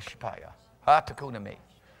 malanda beshipaya, hatakunami.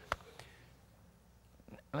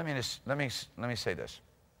 Let me say this.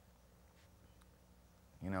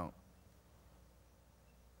 You know,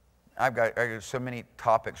 I've got so many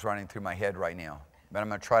topics running through my head right now, but I'm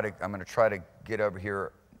going to try to get over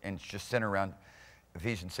here and just center around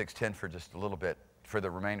Ephesians 6:10 for just a little bit for the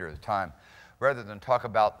remainder of the time, rather than talk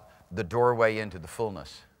about the doorway into the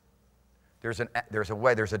fullness. There's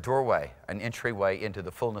a doorway, an entryway into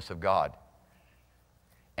the fullness of God.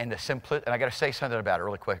 And and I got to say something about it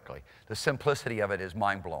really quickly. The simplicity of it is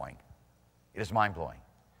mind-blowing. It is mind-blowing.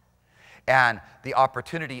 And the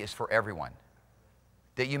opportunity is for everyone,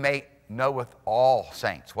 that you may know with all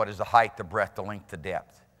saints what is the height, the breadth, the length, the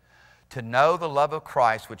depth. To know the love of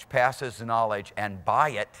Christ which passes knowledge, and by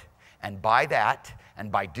it, and by that,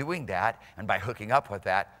 and by doing that, and by hooking up with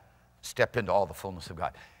that, step into all the fullness of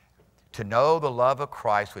God. To know the love of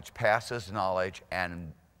Christ which passes knowledge,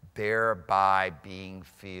 and thereby being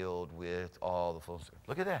filled with all the fullness.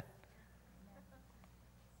 Look at that.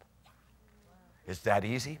 Is that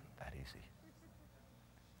easy? That easy.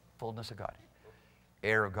 Fullness of God.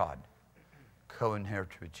 Heir of God.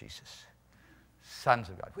 Co-inheritor with Jesus. Sons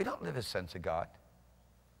of God. We don't live as sons of God.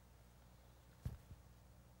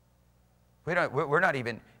 We're not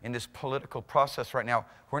even in this political process right now.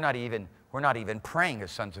 We're not even praying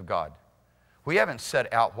as sons of God. We haven't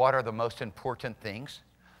set out what are the most important things.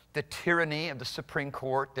 The tyranny of the Supreme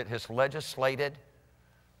Court that has legislated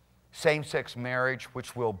same-sex marriage,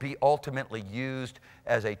 which will be ultimately used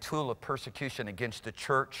as a tool of persecution against the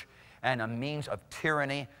church and a means of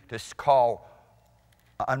tyranny to call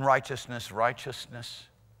unrighteousness righteousness,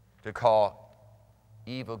 to call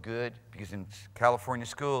evil good. Because in California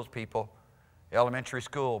schools, people, elementary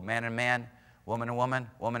school, man and man, woman and woman,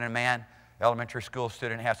 woman and man, elementary school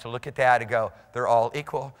student has to look at that and go, they're all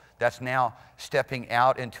equal. That's now stepping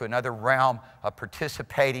out into another realm of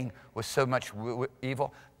participating with so much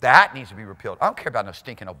evil. That needs to be repealed. I don't care about no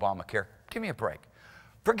stinking Obamacare. Give me a break.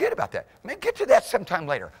 Forget about that. I mean, get to that sometime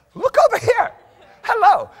later. Look over here.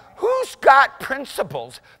 Hello. Who's got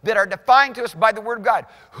principles that are defined to us by the Word of God?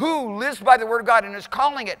 Who lives by the Word of God and is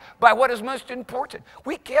calling it by what is most important?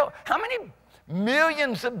 We kill how many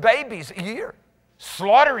millions of babies a year?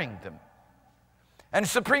 Slaughtering them. And the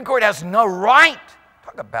Supreme Court has no right.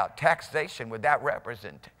 Talk about taxation without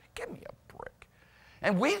representation. Give me a break.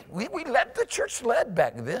 And we let the church led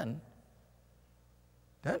back then.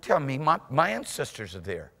 Don't tell me my ancestors are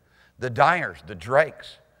there. The Dyers, the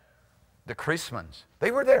Drakes, the Chrismans,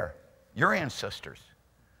 they were there. Your ancestors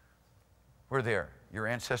were there. Your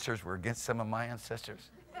ancestors were against some of my ancestors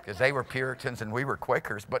because they were Puritans and we were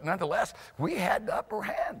Quakers. But nonetheless, we had the upper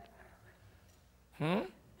hand.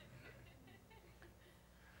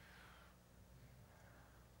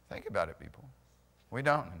 Think about it, people. We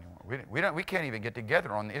don't anymore. We can't even get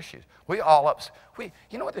together on the issues. You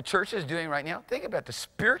know what the church is doing right now? Think about the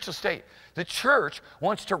spiritual state. The church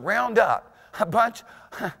wants to round up a bunch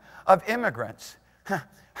of immigrants,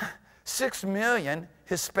 6 million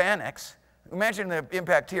Hispanics. Imagine the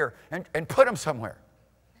impact here, and put them somewhere.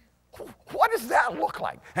 What does that look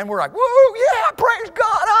like? And we're like, woo, yeah, praise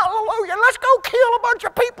God, hallelujah. Let's go kill a bunch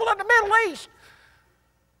of people in the Middle East.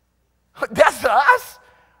 That's us.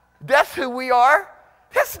 That's who we are.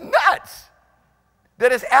 That's nuts.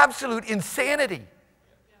 That is absolute insanity.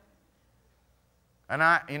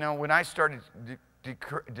 And when I started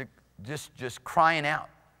just crying out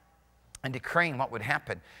and decreeing what would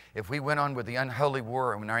happen if we went on with the unholy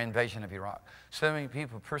war and our invasion of Iraq, so many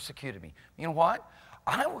people persecuted me. You know what?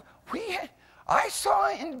 I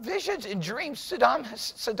saw in visions and dreams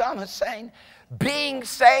Saddam Hussein being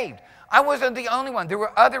saved. I wasn't the only one. There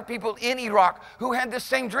were other people in Iraq who had the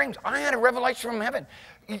same dreams. I had a revelation from heaven.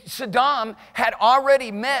 Saddam had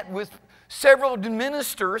already met with several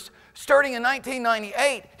ministers starting in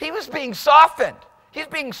 1998. He was being softened. He's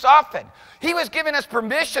being softened. He was giving us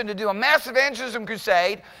permission to do a massive evangelism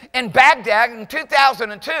crusade in Baghdad in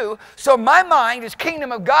 2002. So my mind is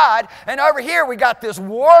kingdom of God, and over here we got this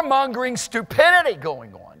warmongering stupidity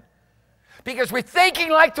going on. Because we're thinking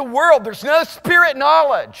like the world. There's no spirit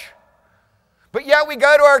knowledge. But yet we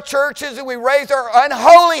go to our churches and we raise our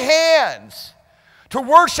unholy hands to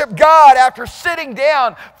worship God after sitting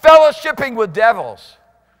down, fellowshipping with devils.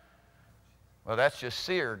 Well, that's just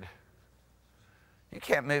seared. You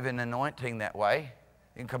can't move in anointing that way.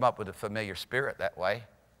 You can come up with a familiar spirit that way.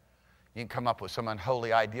 You can come up with some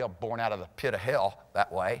unholy ideal born out of the pit of hell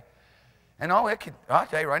that way. And I'll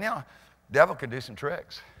tell you right now, Devil can do some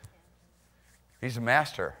tricks. He's a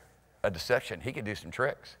master of deception. He can do some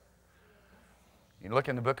tricks. You look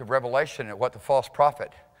in the book of Revelation at what the false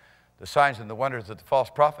prophet, the signs and the wonders that the false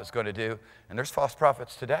prophet is going to do, and there's false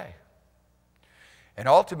prophets today. And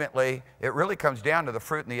ultimately, it really comes down to the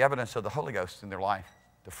fruit and the evidence of the Holy Ghost in their life,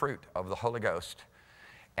 the fruit of the Holy Ghost.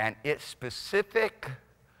 And it's specific,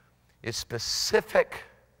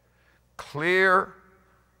 clear,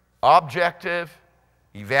 objective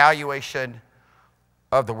evaluation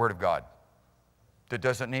of the Word of God that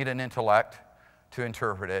doesn't need an intellect to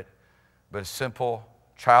interpret it, but a simple,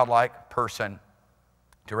 childlike person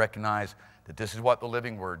to recognize that this is what the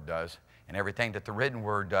living Word does, and everything that the written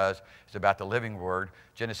Word does is about the living Word.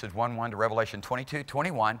 Genesis 1:1 to Revelation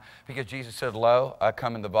 22:21, because Jesus said, "Lo, I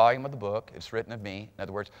come in the volume of the book, it's written of me." In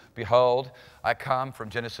other words, behold, I come from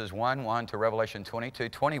Genesis 1:1 to Revelation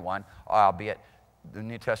 22:21, albeit the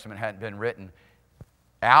New Testament hadn't been written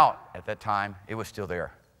out at that time, it was still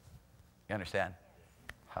there. You understand?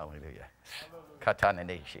 Hallelujah.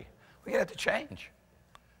 Katananeshi. We have to change.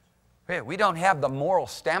 We don't have the moral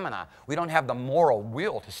stamina. We don't have the moral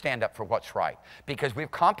will to stand up for what's right because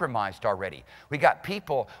we've compromised already. We got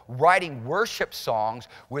people writing worship songs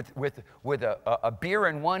with a beer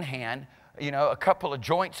in one hand, you know, a couple of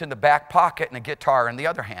joints in the back pocket and a guitar in the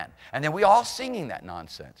other hand. And then we all singing that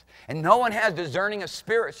nonsense. And no one has discerning of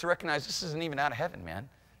spirits to recognize this isn't even out of heaven, man.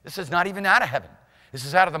 This is not even out of heaven. This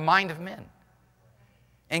is out of the mind of men.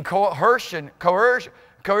 And coercion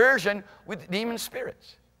with demon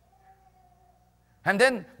spirits. And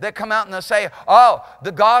then they come out and they say, oh,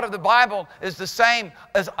 the God of the Bible is the same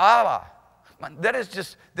as Allah. That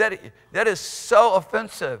is so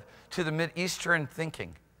offensive to the Mideastern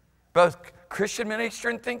thinking. Both Christian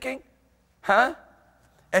Mideastern thinking, and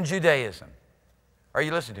Judaism. Are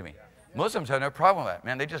you listening to me? Muslims have no problem with that,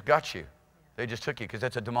 man. They just got you. They just took you because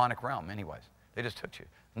that's a demonic realm anyways. They just took you.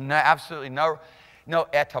 No, absolutely no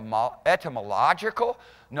etymological,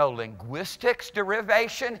 no linguistics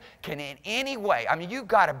derivation can in any way. I mean, you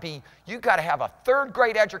got to have a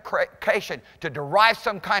third-grade education to derive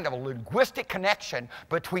some kind of a linguistic connection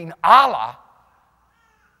between Allah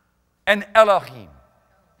and Elohim.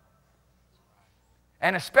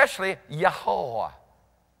 And especially Yahweh,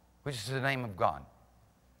 which is the name of God,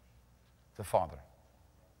 the Father.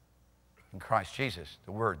 In Christ Jesus,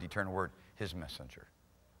 the Word, the eternal Word, His messenger.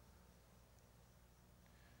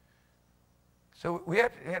 So we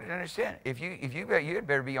have to understand, you had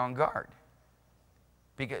better be on guard.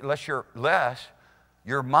 Because lest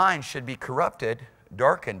your mind should be corrupted,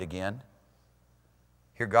 darkened again.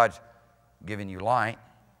 Here God's giving you light,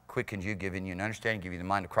 quickens you, giving you an understanding, giving you the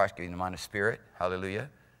mind of Christ, giving you the mind of Spirit. Hallelujah.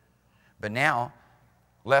 But now,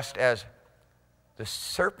 lest as the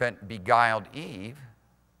serpent beguiled Eve,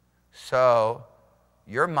 so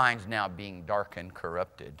your mind's now being darkened,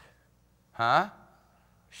 corrupted.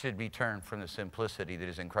 Should be turned from the simplicity that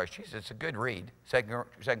is in Christ Jesus. It's a good read. 2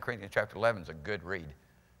 Corinthians chapter 11 is a good read.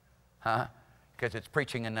 Because it's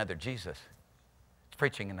preaching another Jesus. It's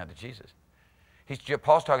preaching another Jesus.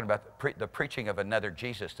 Paul's talking about the preaching of another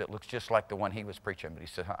Jesus that looks just like the one he was preaching, but he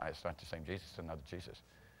said, it's not the same Jesus, it's another Jesus.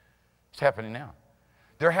 It's happening now.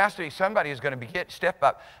 There has to be somebody who's going to step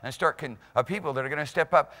up and people that are going to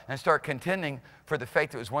step up and start contending for the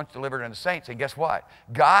faith that was once delivered unto the saints. And guess what?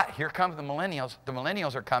 God, here comes the millennials. The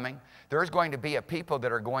millennials are coming. There's going to be a people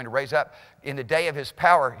that are going to raise up. In the day of His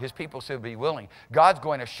power, His people should be willing. God's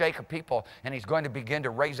going to shake a people, and He's going to begin to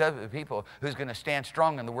raise up a people who's going to stand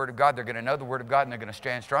strong in the Word of God. They're going to know the Word of God, and they're going to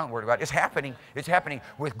stand strong in the Word of God. It's happening. It's happening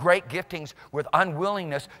with great giftings, with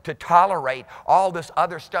unwillingness to tolerate all this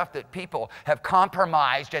other stuff that people have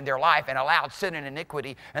compromised in their life and allowed sin and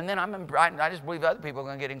iniquity. And then I just believe other people are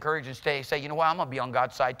going to get encouraged and say, you know what, I'm going to be on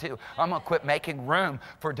God's side too. I'm going to quit making room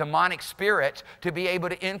for demonic spirits to be able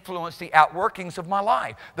to influence the outworkings of my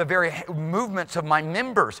life, the very movements of my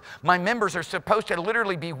members. My members are supposed to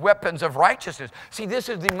literally be weapons of righteousness. See, this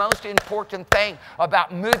is the most important thing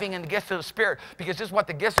about moving in the gifts of the Spirit, because this is what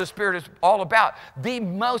the gifts of the Spirit is all about. The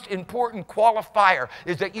most important qualifier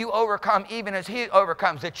is that you overcome even as He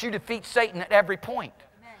overcomes, that you defeat Satan at every point.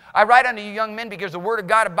 I write unto you young men because the Word of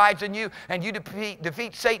God abides in you and you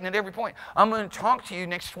defeat Satan at every point. I'm going to talk to you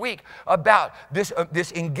next week about this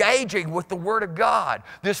engaging with the Word of God,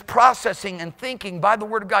 this processing and thinking by the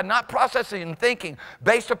Word of God, not processing and thinking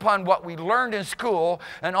based upon what we learned in school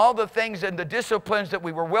and all the things and the disciplines that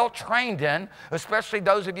we were well trained in, especially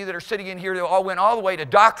those of you that are sitting in here that all went all the way to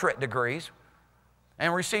doctorate degrees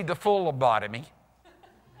and received the full lobotomy.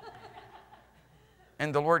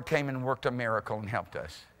 And the Lord came and worked a miracle and helped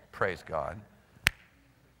us. Praise God.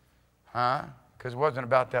 Because it wasn't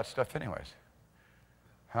about that stuff anyways.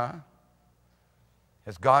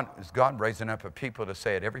 Is God raising up a people to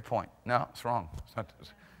say at every point, no, it's wrong.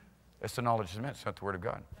 It's the knowledge of men. It's not the word of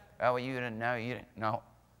God. Oh, well, you didn't know. You didn't. No,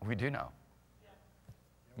 we do know.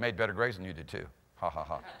 Made better grades than you did too. Ha, ha,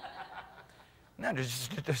 ha. No,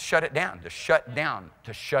 just shut it down. To shut it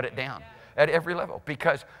down at every level.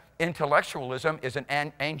 Because intellectualism is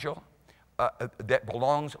an angel that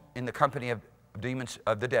belongs in the company of demons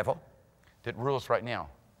of the devil that rules right now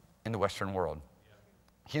in the Western world.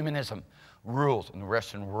 Humanism rules in the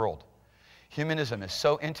Western world. Humanism is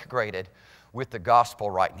so integrated with the gospel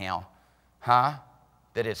right now,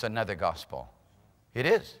 that it's another gospel. It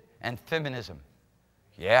is. And feminism.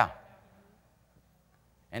 Yeah.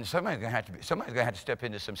 And somebody's going to have to step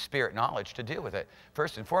into some spirit knowledge to deal with it.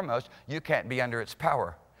 First and foremost, you can't be under its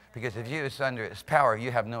power. Because if you are under its power,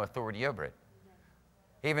 you have no authority over it.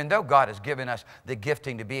 Even though God has given us the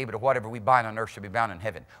gifting to be able to, whatever we bind on earth should be bound in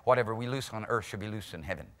heaven. Whatever we loose on earth should be loosed in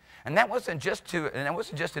heaven. And that wasn't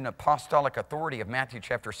just an apostolic authority of Matthew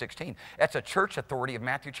chapter 16. That's a church authority of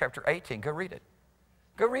Matthew chapter 18. Go read it.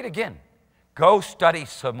 Go read again. Go study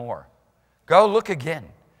some more. Go look again.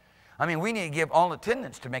 I mean, we need to give all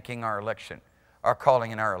attendance to making our election, our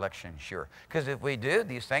calling and our election sure. Because if we do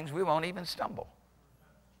these things, we won't even stumble.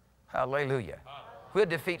 Hallelujah. We'll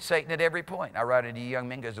defeat Satan at every point. I write unto you, young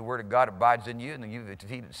men, because the word of God abides in you, and you've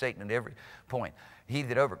defeated Satan at every point. He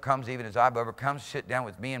that overcomes, even as I've overcome, sit down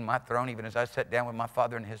with me in my throne, even as I sat down with my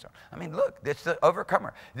Father in his throne. I mean, look, it's the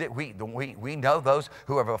overcomer. We know those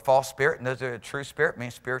who have a false spirit and those who are a true spirit.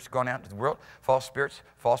 Means spirits gone out into the world, false spirits,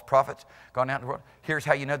 false prophets gone out into the world. Here's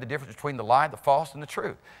how you know the difference between the lie, the false, and the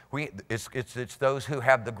truth. It's those who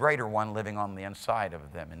have the greater one living on the inside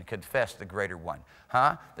of them and confess the greater one.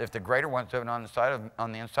 If the greater one's living on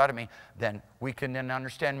the inside of me, then we can then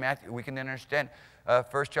understand Matthew. We can then understand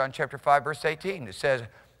 1 John chapter 5, verse 18. It says,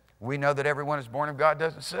 we know that everyone who is born of God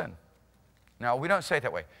doesn't sin. Now, we don't say it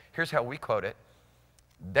that way. Here's how we quote it.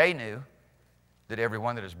 They knew that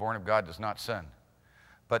everyone that is born of God does not sin,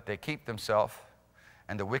 but they keep themselves,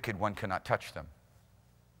 and the wicked one cannot touch them.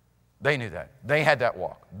 They knew that. They had that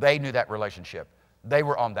walk. They knew that relationship. They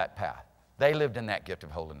were on that path. They lived in that gift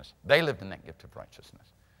of holiness. They lived in that gift of righteousness.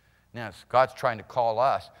 Now, God's trying to call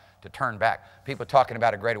us to turn back. People talking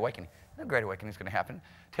about a great awakening. No great awakening is going to happen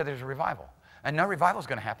until there's a revival. And no revival is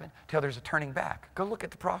going to happen until there's a turning back. Go look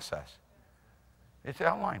at the process. It's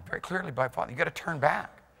outlined very clearly by Father. You've got to turn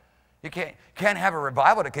back. You can't have a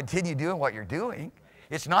revival to continue doing what you're doing.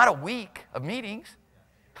 It's not a week of meetings.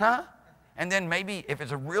 And then maybe if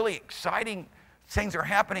it's a really exciting, things are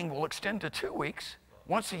happening, will extend to 2 weeks,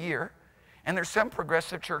 once a year. And there's some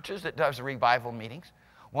progressive churches that does revival meetings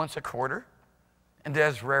once a quarter and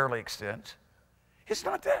does rarely extends. It's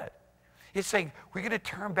not that. It's saying we're going to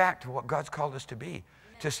turn back to what God's called us to be,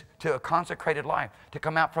 to a consecrated life, to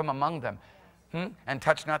come out from among them, and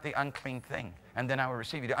touch not the unclean thing, and then I will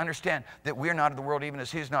receive you. To understand that we're not of the world, even as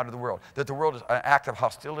He's not of the world, that the world is an act of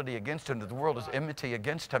hostility against Him, that the world is enmity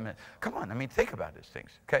against Him. Come on, I mean, think about these things,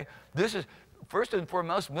 okay? This is, first and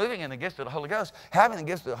foremost, moving in the gift of the Holy Ghost, having the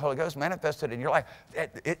gift of the Holy Ghost manifested in your life.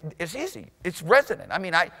 It's easy. It's resonant. I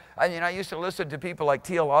mean, I used to listen to people like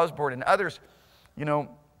T.L. Osborne and others, you know,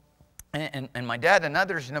 and my dad and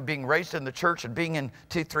others, you know, being raised in the church and being in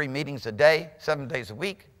 2-3 meetings a day, 7 days a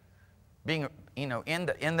week, being, you know, in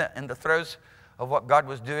the throes of what God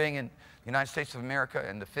was doing in the United States of America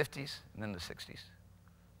in the 50s and then the 60s,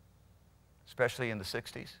 especially in the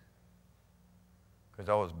 60s, because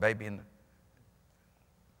I was a baby in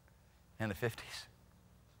the 50s.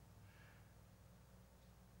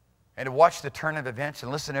 And to watch the turn of events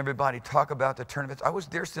and listen to everybody talk about the turn of events. I was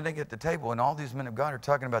there sitting at the table, and all these men of God are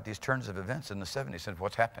talking about these turns of events in the 70s. And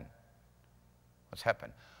what's happened? What's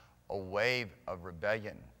happened? A wave of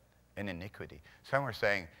rebellion and iniquity. Some were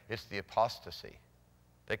saying it's the apostasy.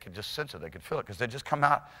 They could just sense it. They could feel it because they just come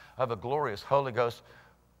out of a glorious Holy Ghost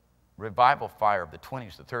revival fire of the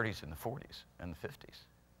 20s, the 30s, and the 40s, and the 50s.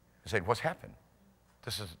 They said, what's happened?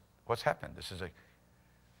 This is what's happened.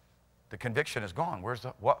 The conviction is gone. Where's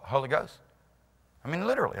the Holy Ghost? I mean,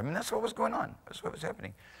 literally. I mean, that's what was going on. That's what was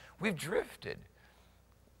happening. We've drifted.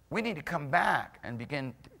 We need to come back and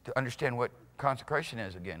begin to understand what consecration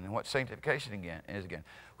is again and what sanctification is again.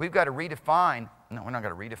 We've got to redefine. No, we're not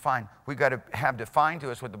going to redefine. We've got to have defined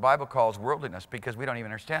to us what the Bible calls worldliness, because we don't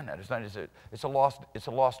even understand that. It has a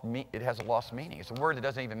lost meaning. It's a word that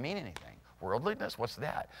doesn't even mean anything. Worldliness? What's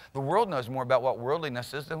that? The world knows more about what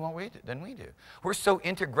worldliness is than we do. We're so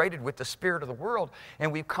integrated with the spirit of the world,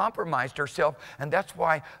 and we've compromised ourselves, and that's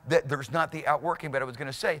why there's not the outworking. But I was going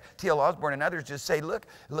to say, T.L. Osborne and others just say, look,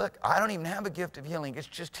 I don't even have a gift of healing. It's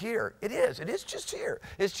just here. It is just here.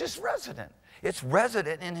 It's just resident. It's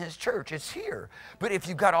resident in his church. It's here. But if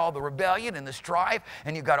you've got all the rebellion and the strife,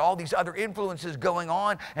 and you've got all these other influences going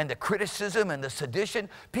on, and the criticism and the sedition,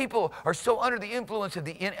 people are so under the influence of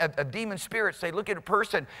demon spirits, they look at a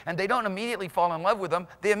person and they don't immediately fall in love with them.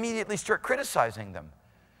 They immediately start criticizing them.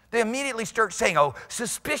 They immediately start saying, oh,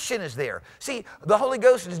 suspicion is there. See, the Holy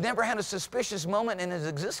Ghost has never had a suspicious moment in his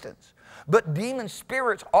existence. But demon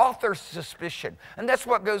spirits author suspicion. And that's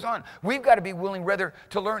what goes on. We've got to be willing, rather,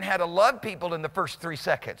 to learn how to love people in the first 3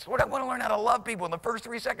 seconds. What I want to learn how to love people in the first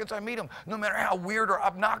 3 seconds I meet them, no matter how weird or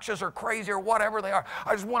obnoxious or crazy or whatever they are.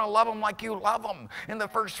 I just want to love them like you love them in the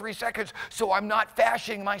first 3 seconds, so I'm not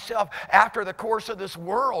fashioning myself after the course of this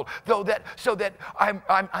world, so that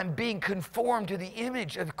I'm being conformed to the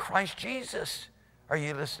image of Christ Jesus. Are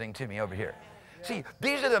you listening to me over here? See,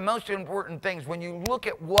 these are the most important things. When you look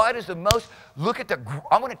at what is the most,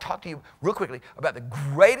 I want to talk to you real quickly about the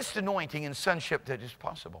greatest anointing in sonship that is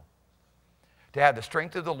possible. To have the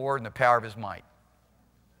strength of the Lord and the power of his might.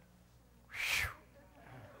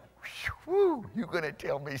 Whew. You're going to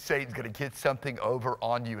tell me Satan's going to get something over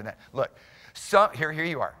on you. And that. Look, here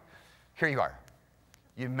you are. Here you are.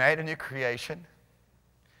 You've made a new creation,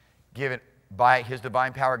 given by his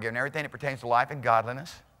divine power, given everything that pertains to life and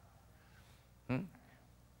godliness.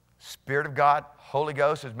 Spirit of God, Holy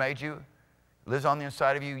Ghost has made you, lives on the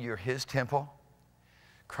inside of you. You're his temple.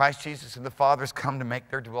 Christ Jesus and the Father has come to make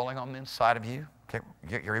their dwelling on the inside of you. Okay,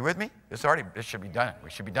 are you with me? This should be done.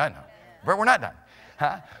 We should be done now. But we're not done.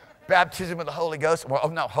 Huh? Baptism of the Holy Ghost. Well,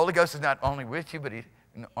 no, Holy Ghost is not only with you, but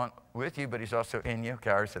he's also in you.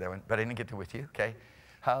 Okay, I already said that one, but I didn't get to with you. Okay,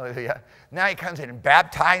 hallelujah. Now he comes in and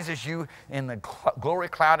baptizes you in the glory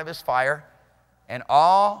cloud of his fire, and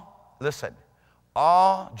all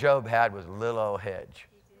Job had was a little old hedge.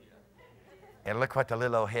 And look what the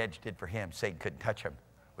little old hedge did for him. Satan couldn't touch him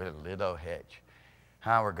with a little old hedge.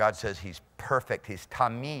 Where God says he's perfect. He's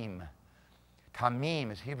tamim.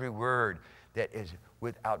 Tamim is a Hebrew word that is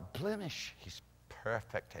without blemish. He's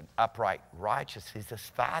perfect and upright, righteous. He's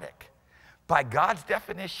ecstatic. By God's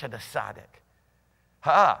definition, ecstatic.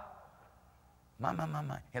 My.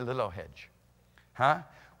 A little old hedge.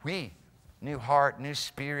 New heart, new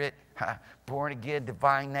spirit, born again,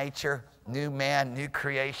 divine nature, new man, new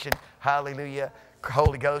creation, hallelujah.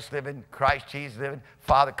 Holy Ghost living, Christ Jesus living,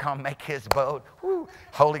 Father come make his abode. Woo.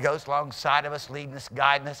 Holy Ghost alongside of us, leading us,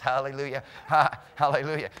 guiding us, hallelujah.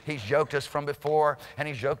 Hallelujah. He's yoked us from before and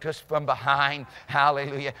he's yoked us from behind,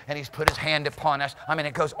 hallelujah. And he's put his hand upon us. I mean,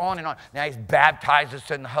 it goes on and on. Now he's baptized us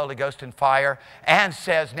in the Holy Ghost and fire and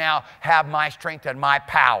says, now have my strength and my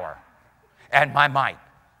power and my might.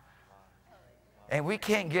 And we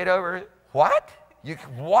can't get over it. What?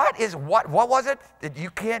 What was it that you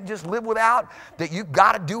can't just live without? That you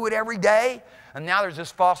got to do it every day? And now there's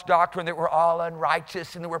this false doctrine that we're all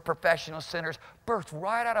unrighteous and that we're professional sinners, birthed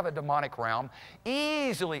right out of a demonic realm.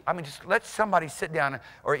 Easily, I mean, just let somebody sit down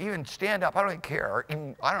or even stand up, I don't even care, or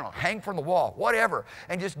even, I don't know, hang from the wall, whatever,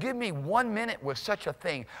 and just give me 1 minute with such a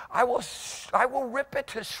thing. I will rip it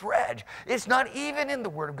to shreds. It's not even in the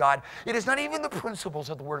Word of God. It is not even the principles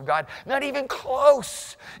of the Word of God, not even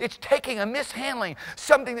close. It's taking a mishandling,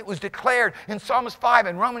 something that was declared in Psalms 5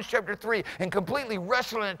 and Romans chapter 3, and completely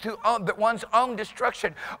wrestling it to one's own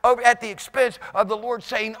destruction over at the expense of the Lord,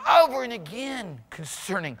 saying over and again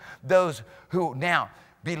concerning those who now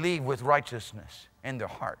believe with righteousness in their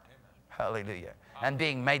heart. Hallelujah. And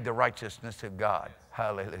being made the righteousness of God.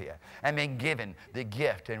 Hallelujah. And being given the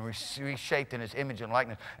gift and reshaped in his image and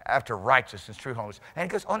likeness after righteousness, true holiness. And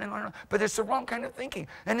it goes on and on and on. But it's the wrong kind of thinking.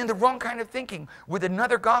 And in the wrong kind of thinking, with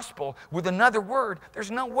another gospel, with another word, there's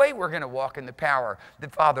no way we're going to walk in the power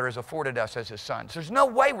that Father has afforded us as his sons. There's no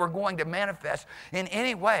way we're going to manifest in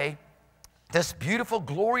any way this beautiful,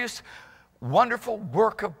 glorious, wonderful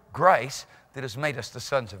work of grace that has made us the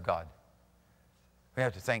sons of God. We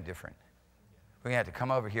have to think different. We have to come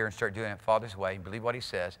over here and start doing it Father's way, believe what he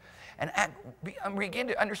says, and begin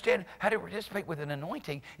to understand how to participate with an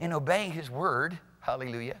anointing in obeying his word.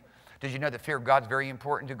 Hallelujah. Did you know that fear of God is very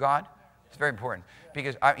important to God? It's very important.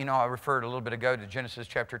 Because, I referred a little bit ago to Genesis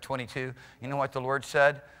chapter 22. You know what the Lord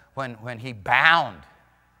said? When he bound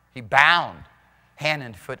hand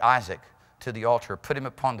and foot Isaac to the altar, put him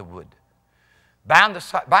upon the wood. Bind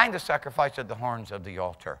the sacrifice at the horns of the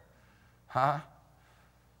altar.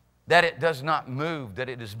 That it does not move, that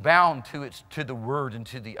it is bound to the word and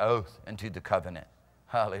to the oath and to the covenant.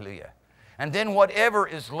 Hallelujah. And then whatever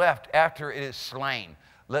is left after it is slain,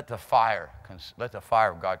 let the fire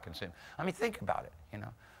of God consume. I mean, think about it, you know.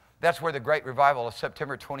 That's where the great revival of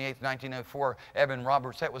September 28, 1904, Evan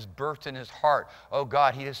Roberts, that was birthed in his heart. Oh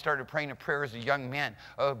God, he had started praying a prayer as a young man.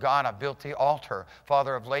 Oh God, I built the altar.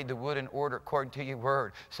 Father, I've laid the wood in order according to your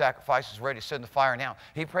word. Sacrifice is ready, send the fire now.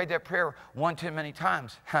 He prayed that prayer one too many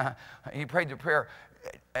times. He prayed the prayer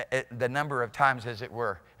the number of times as it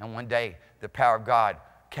were. And one day, the power of God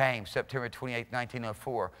came September 28,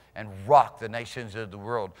 1904, and rocked the nations of the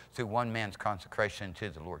world through one man's consecration to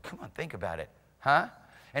the Lord. Come on, think about it. Huh?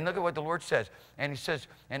 And look at what the Lord says. And he says,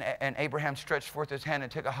 and Abraham stretched forth his hand and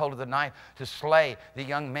took a hold of the knife to slay the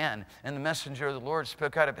young men. And the messenger of the Lord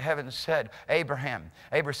spoke out of heaven and said, Abraham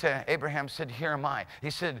said, here am I.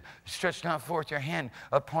 He said, stretch now forth your hand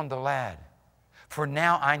upon the lad. For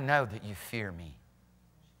now I know that you fear me.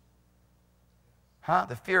 Huh?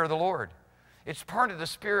 The fear of the Lord. It's part of the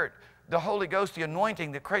Spirit, the Holy Ghost, the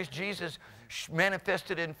anointing that Christ Jesus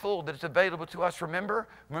manifested in full, that it's available to us. Remember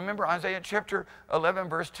Isaiah chapter 11,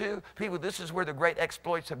 verse 2? People, this is where the great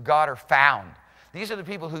exploits of God are found. These are the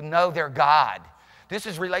people who know their God. This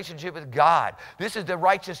is relationship with God. This is the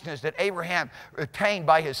righteousness that Abraham attained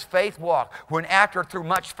by his faith walk, when after, through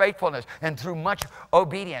much faithfulness and through much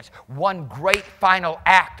obedience, one great final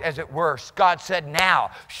act, as it were, God said,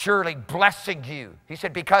 now, surely blessing you. He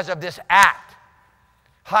said, because of this act,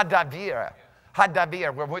 Hadavira,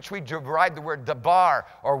 from which we derive the word dabar,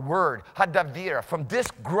 or word, hadavira, from this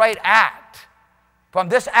great act,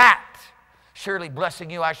 surely blessing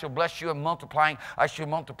you, I shall bless you, and multiplying, I shall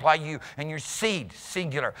multiply you, and your seed,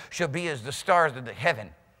 singular, shall be as the stars of the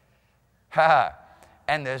heaven,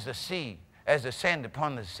 and as the sea, as the sand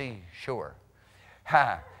upon the seashore,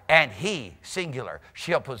 and he, singular,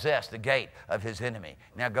 shall possess the gate of his enemy.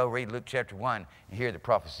 Now go read Luke chapter 1 and hear the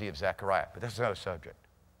prophecy of Zechariah, but that's another subject.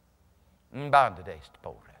 People,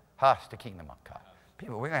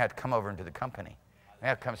 we're going to have to come over into the company. We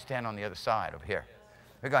have to come stand on the other side over here.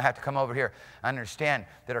 We're going to have to come over here and understand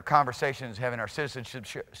that our conversations in heaven, our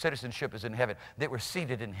citizenship is in heaven, that we're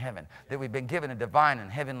seated in heaven, that we've been given a divine and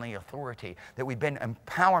heavenly authority, that we've been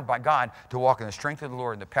empowered by God to walk in the strength of the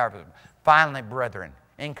Lord and the power of Him. Finally, brethren,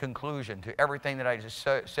 in conclusion to everything that I just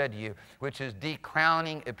said to you, which is the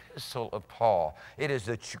crowning epistle of Paul. It is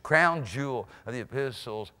the crown jewel of the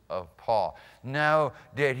epistles of Paul. No,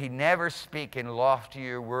 did he never speak in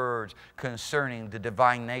loftier words concerning the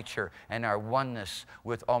divine nature and our oneness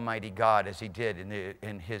with Almighty God as he did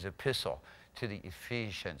in his epistle to the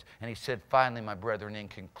Ephesians. And he said, finally, my brethren, in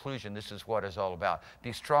conclusion, this is what it's all about.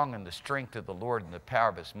 Be strong in the strength of the Lord and the power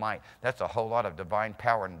of his might. That's a whole lot of divine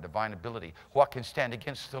power and divine ability. What can stand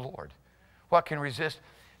against the Lord? What can resist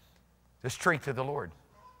the strength of the Lord?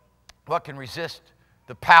 What can resist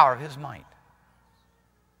the power of his might?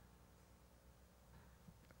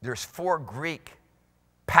 There's 4 Greek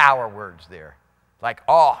power words there, like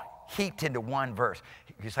all heaped into one verse.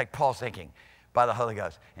 It's like Paul's thinking, by the Holy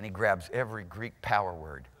Ghost. And he grabs every Greek power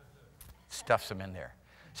word, stuffs them in there.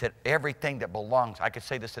 Said everything that belongs, I could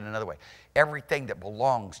say this in another way, everything that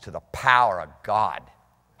belongs to the power of God,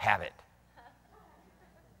 have it.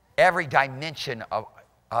 Every dimension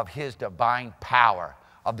of his divine power,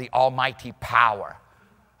 of the almighty power,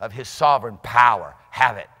 of his sovereign power,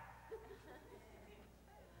 have it.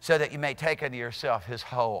 So that you may take unto yourself his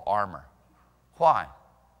whole armor. Why?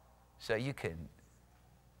 So you can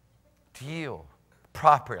deal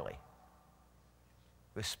properly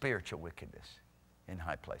with spiritual wickedness in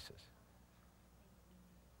high places.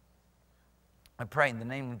 I pray in the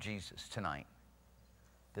name of Jesus tonight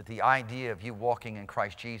that the idea of you walking in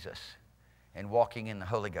Christ Jesus and walking in the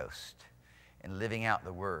Holy Ghost and living out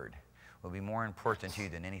the Word will be more important to you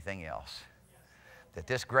than anything else. That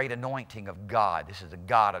this great anointing of God, this is a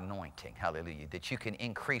God anointing, hallelujah, that you can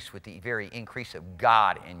increase with the very increase of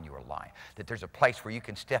God in your life. That there's a place where you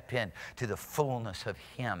can step in to the fullness of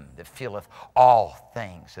Him that filleth all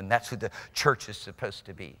things. And that's who the church is supposed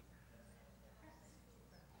to be.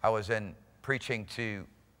 I was preaching to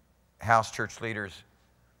house church leaders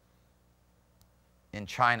in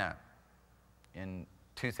China in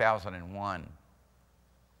 2001.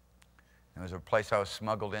 It was a place I was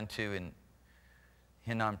smuggled into in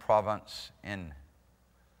Henan province in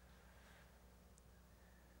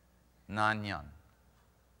Nanyang.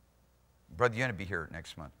 Brother, you're going to be here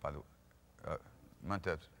next month, by the month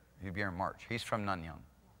of, he'll be here in March. He's from Nanyang.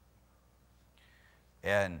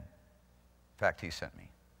 And in fact, he sent me.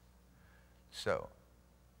 So,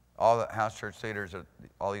 all the house church leaders,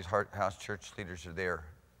 all these house church leaders are there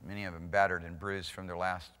Many of them battered and bruised from their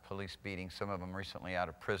last police beating. Some of them recently out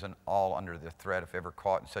of prison, all under the threat, if ever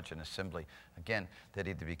caught in such an assembly, again, they'd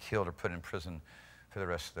either be killed or put in prison for the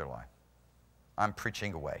rest of their life. I'm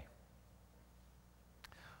preaching away.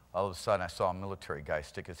 All of a sudden, I saw a military guy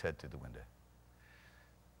stick his head through the window.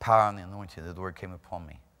 Power and the anointing of the Lord came upon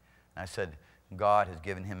me. And I said, God has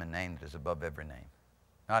given him a name that is above every name.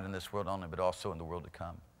 Not in this world only, but also in the world to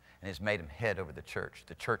come. And has made him head over the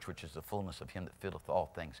church which is the fullness of him that filleth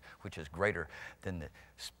all things, which is greater than the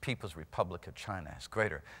People's Republic of China, is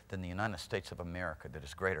greater than the United States of America, that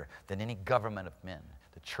is greater than any government of men.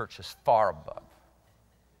 The church is far above.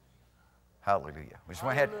 Hallelujah. We just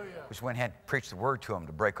went ahead and preached the word to them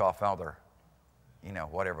to break off all their,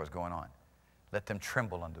 whatever was going on. Let them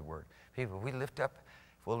tremble under the word. People, we'll lift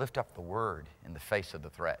up the word in the face of the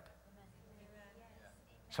threat.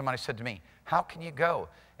 Somebody said to me, how can you go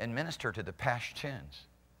and minister to the Pashtuns?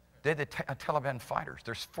 They're the Taliban fighters.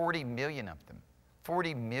 There's 40 million of them.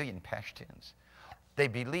 40 million Pashtuns. They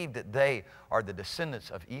believe that they are the descendants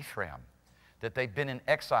of Ephraim, that they've been in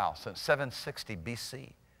exile since 760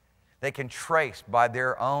 BC. They can trace by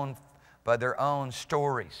their own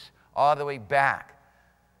stories all the way back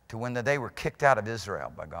to when they were kicked out of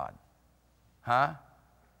Israel by God.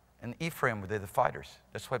 And Ephraim, they're the fighters.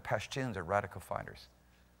 That's why Pashtuns are radical fighters.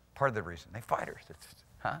 Part of the reason. They're fighters.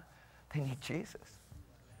 They need Jesus.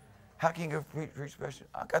 How can you go preach?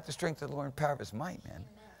 I've got the strength of the Lord and power of his might, man.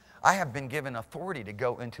 I have been given authority to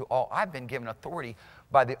go into all. I've been given authority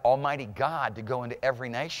by the Almighty God to go into every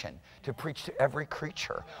nation, to preach to every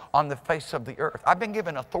creature on the face of the earth. I've been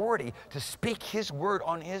given authority to speak his word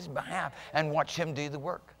on his behalf and watch him do the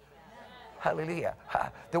work. Hallelujah.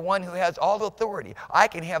 The one who has all authority. I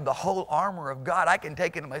can have the whole armor of God. I can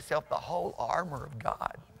take into myself the whole armor of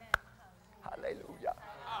God. Hallelujah.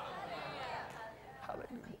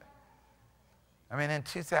 Hallelujah. I mean, in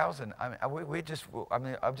 2000,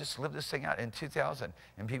 I've just lived this thing out. In 2000,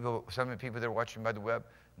 and some of the people that are watching by the web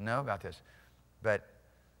know about this.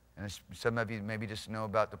 And some of you maybe just know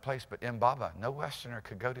about the place, but Mbaba, no Westerner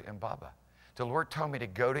could go to Mbaba. The Lord told me to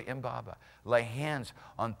go to Mbaba, lay hands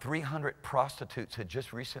on 300 prostitutes who had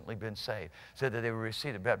just recently been saved, so that they would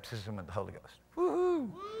receive the baptism of the Holy Ghost.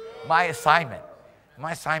 Woohoo! My assignment,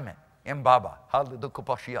 Mbaba.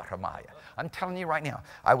 I'm telling you right now,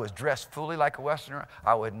 I was dressed fully like a Westerner.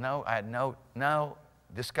 I had no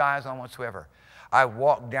disguise on whatsoever. I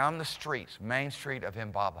walked down the streets, main street of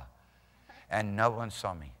Mbaba, and no one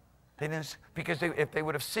saw me. They didn't, because if they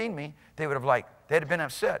would have seen me, they'd have been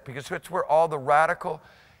upset, because that's where all the radical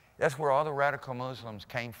Muslims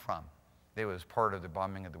came from. They was part of the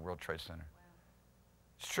bombing of the World Trade Center.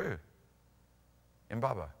 It's true.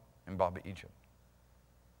 Mbaba, Egypt.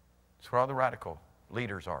 It's where all the radical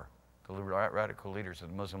leaders are, the radical leaders of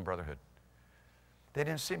the Muslim Brotherhood. They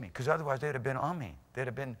didn't see me, because otherwise they'd have been on me. They'd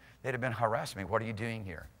have been harassing me. What are you doing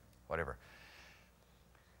here? Whatever.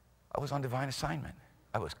 I was on divine assignment.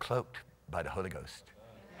 I was cloaked by the Holy Ghost.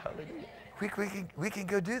 Hallelujah. We can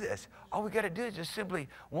go do this. All we got to do is just simply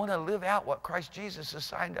want to live out what Christ Jesus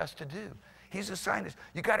assigned us to do. He's assigned us.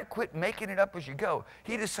 You got to quit making it up as you go.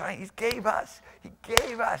 He gave us.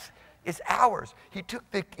 It's ours.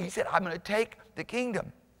 He said, I'm going to take the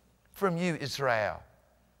kingdom from you, Israel.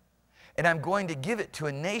 And I'm going to give it to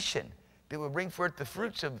a nation that will bring forth the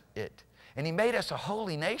fruits of it. And he made us a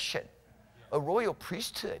holy nation, a royal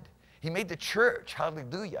priesthood. He made the church,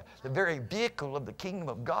 hallelujah, the very vehicle of the kingdom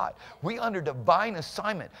of God. We under divine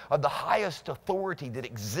assignment of the highest authority that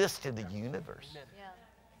exists in the universe. Yeah.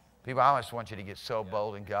 People, I just want you to get so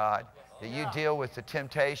bold in God that you deal with the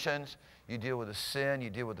temptations, you deal with the sin, you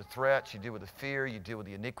deal with the threats, you deal with the fear, you deal with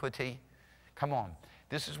the iniquity. Come on.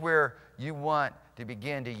 This is where you want to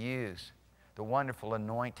begin to use the wonderful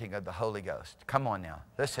anointing of the Holy Ghost. Come on now.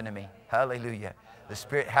 Listen to me. Hallelujah. The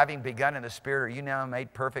Spirit, having begun in the Spirit, are you now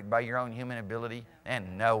made perfect by your own human ability?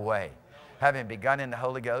 And no way. Having begun in the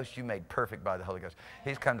Holy Ghost, you made perfect by the Holy Ghost.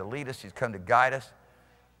 He's come to lead us. He's come to guide us.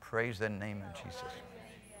 Praise the name of Jesus.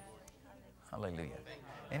 Hallelujah.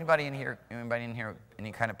 Anybody in here,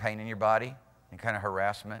 any kind of pain in your body? Any kind of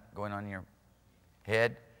harassment going on in your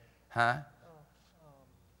head? Huh?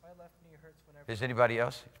 My left knee hurts whenever. Is anybody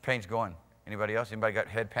else? Pain's going. Anybody else? Anybody got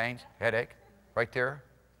head pains? Headache? Right there?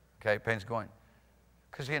 Okay, pain's going.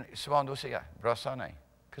 Because the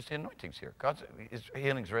anointing's here. God's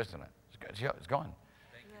healing's resident. It's gone.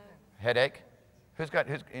 Headache? Who's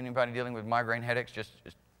anybody dealing with migraine headaches?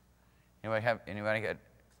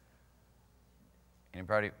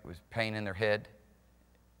 Anybody with pain in their head,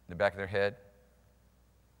 the back of their head,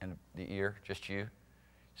 and the ear? Just you?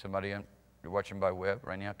 Somebody you're watching by web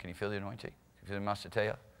right now? Can you feel the anointing? Can you feel the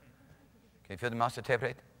masatea? Can you feel the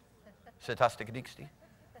masatea? Sitastikadixti.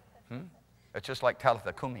 It's just like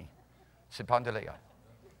Talitha Kumi. Sipandelea.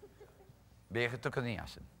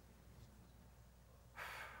 Begetukaniasin.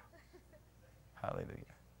 Hallelujah.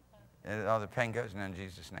 And all the pain goes now in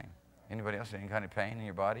Jesus' name. Anybody else any kind of pain in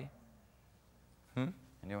your body?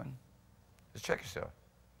 Anyone? Just check yourself.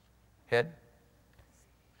 Head?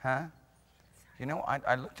 Huh? You know,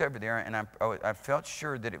 I looked over there and I felt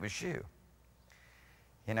sure that it was you.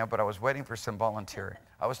 You know, but I was waiting for some volunteer.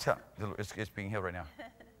 I was telling, it's being healed right now.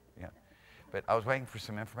 Yeah. But I was waiting for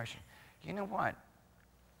some information. You know what?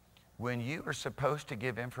 When you are supposed to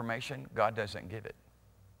give information, God doesn't give it.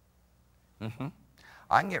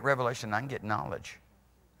 I can get revelation, I can get knowledge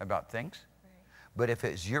about things. But if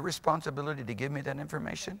it's your responsibility to give me that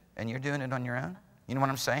information and you're doing it on your own, you know what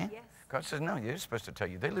I'm saying? Yes. God says, no, you're supposed to tell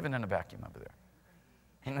you. They're living in a vacuum over there.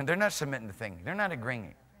 You know, they're not submitting to things. They're not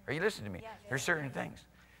agreeing. Are you listening to me? Yes. There's certain things.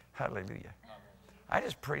 Hallelujah. I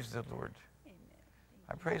just praise the Lord.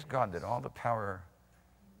 I praise God that all the power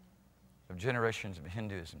of generations of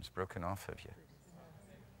Hinduism is broken off of you.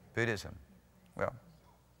 Buddhism, well,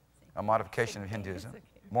 a modification of Hinduism.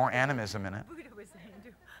 More animism in it.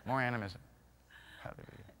 More animism. Hallelujah.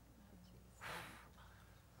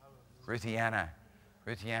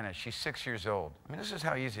 Ruthiana, she's 6 years old. I mean, this is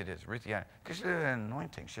how easy it is, Ruthiana. Because she lives in an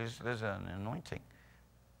anointing. She just lives in an anointing.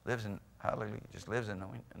 Lives in, hallelujah, just lives in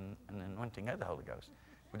an anointing of the Holy Ghost.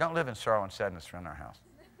 We don't live in sorrow and sadness around our house.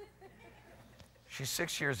 She's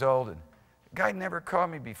 6 years old, and the guy never called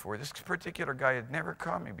me before. This particular guy had never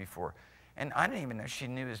called me before. And I didn't even know she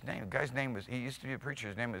knew his name. The guy's name was, he used to be a preacher.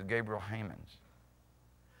 His name was Gabriel Hamons.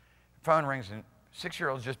 Phone rings, and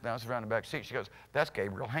 6-year-old just bounced around the back seat. She goes, that's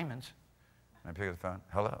Gabriel Hamons. And I pick up the phone.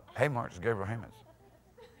 Hello. Hey, Mark, it's Gabriel Hamons.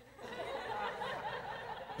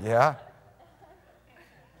 Yeah.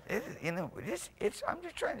 You know, I'm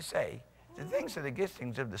just trying to say, the things of the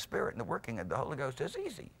giftings of the Spirit and the working of the Holy Ghost is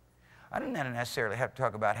easy. I don't necessarily have to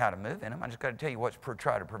talk about how to move in them. I just got to tell you what's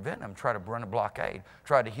try to prevent them, try to run a blockade,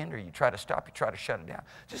 try to hinder you, try to stop you, try to shut it down.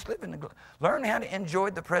 Just live in learn how to enjoy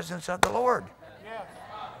the presence of the Lord. Yes.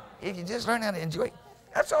 If you just learn how to enjoy,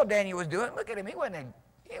 that's all Daniel was doing. Look at him. He wasn't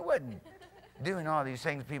doing all these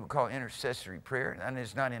things people call intercessory prayer, and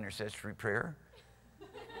it's not intercessory prayer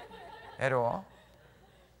at all.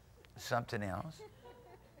 Something else.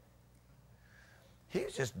 He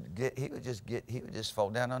would just fall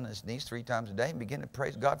down on his knees 3 times a day and begin to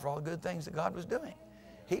praise God for all the good things that God was doing.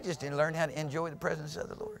 He just didn't learn how to enjoy the presence of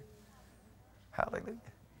the Lord. Hallelujah.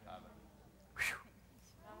 Whew.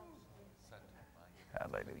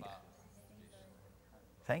 Hallelujah.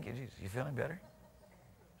 Thank you, Jesus. You feeling better?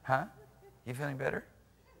 Huh? You feeling better?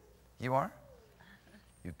 You are?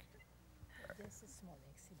 Just a small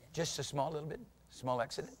accident. Just a small little bit? Small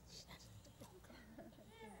accident?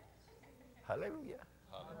 Hallelujah.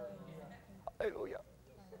 Hallelujah.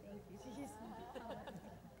 Thank you, Jesus.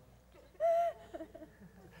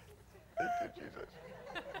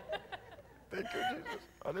 Thank you, Jesus.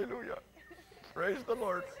 Hallelujah. Praise the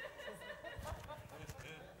Lord.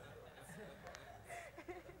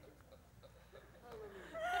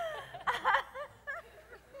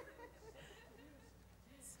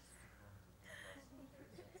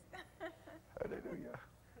 Hallelujah.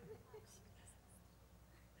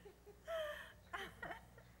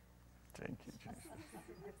 Thank you, Jesus.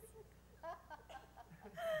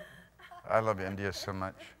 I love India so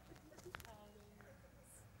much.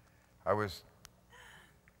 I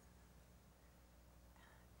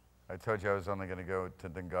told you I was only going to go to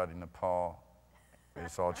Dangadi, Nepal.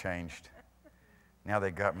 It's all changed. Now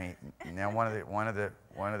they got me. Now one of the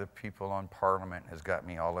people on Parliament has got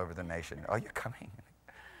me all over the nation. Oh, you're coming?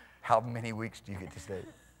 How many weeks do you get to stay?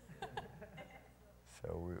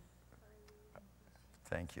 So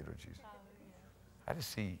thank you, Lord Jesus. I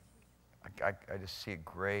just see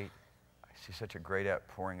such a great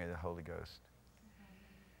outpouring of the Holy Ghost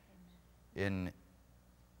in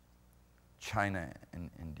China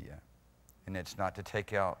and India. And it's not to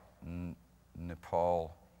take out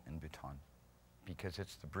Nepal and Bhutan, because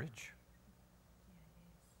it's the bridge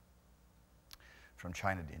from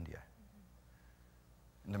China to India.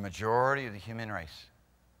 And the majority of the human race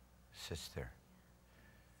sits there.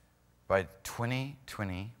 By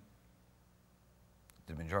 2020,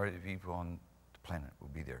 the majority of the people on the planet will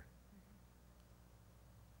be there.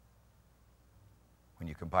 When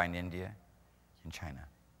you combine India and China.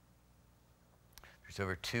 There's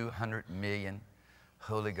over 200 million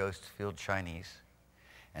Holy Ghost-filled Chinese,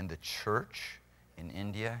 and the church in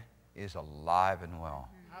India is alive and well.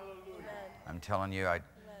 Hallelujah. I'm telling you, I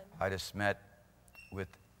just met with,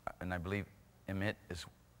 and I believe Emmett is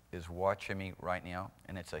watching me right now,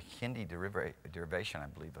 and it's a Hindi derivation, I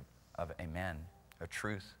believe, of amen, of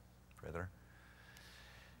truth, rather.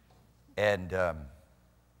 And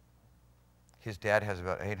his dad has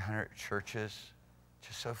about 800 churches,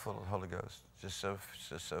 just so full of the Holy Ghost, just so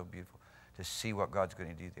beautiful to see what God's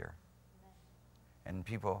going to do there. And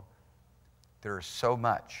people, there is so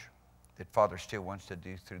much that Father still wants to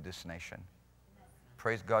do through this nation.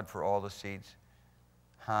 Praise God for all the seeds.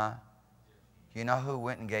 Huh? You know who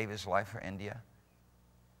went and gave his life for India?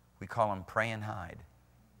 We call him Pray and Hide.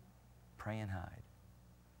 Pray and Hide.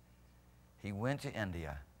 He went to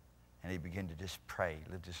India and he began to just pray,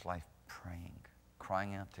 lived his life praying,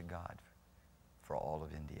 crying out to God for all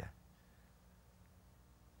of India.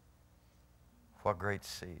 What great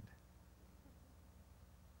seed.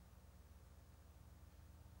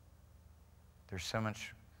 There's so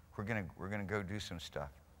much. We're gonna go do some stuff.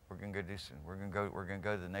 We're gonna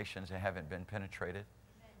go to the nations that haven't been penetrated.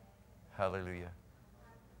 Hallelujah.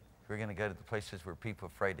 We're gonna go to the places where people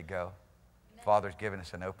are afraid to go. Father's given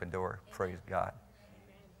us an open door. Praise God.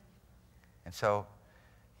 And so,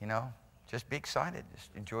 you know, just be excited.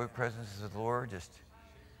 Just enjoy the presence of the Lord. Just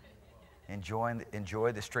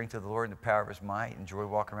enjoy the strength of the Lord and the power of His might. Enjoy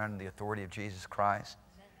walking around in the authority of Jesus Christ.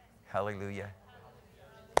 Hallelujah.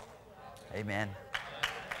 Amen.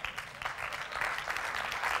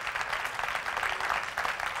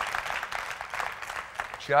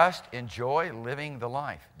 Just enjoy living the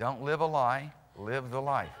life. Don't live a lie. Live the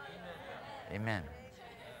life. Amen.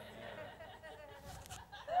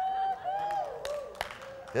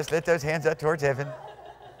 Just lift those hands up towards heaven.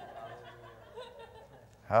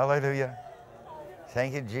 Hallelujah.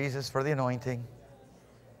 Thank you, Jesus, for the anointing.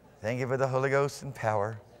 Thank you for the Holy Ghost and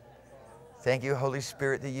power. Thank you, Holy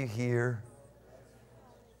Spirit, that you hear.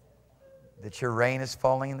 That your rain is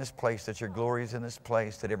falling in this place, that your glory is in this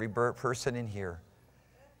place, that every person in here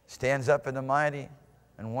stands up in the mighty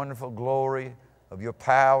and wonderful glory of your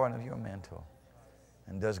power and of your mantle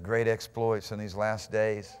and does great exploits in these last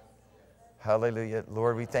days. Hallelujah.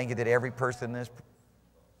 Lord, we thank you that every person in this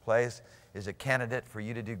place is a candidate for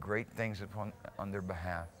you to do great things on their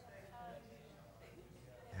behalf.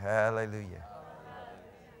 Hallelujah.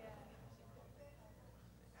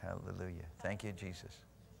 Hallelujah. Thank you, Jesus.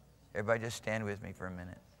 Everybody just stand with me for a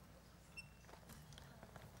minute.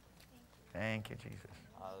 Thank you, Jesus.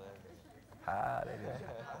 Hallelujah.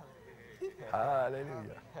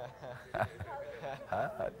 Hallelujah.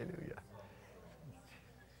 Hallelujah.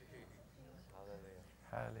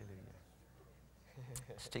 Hallelujah.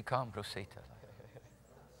 Stikam proseta.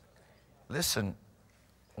 Listen,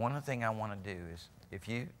 one of the things I want to do is, if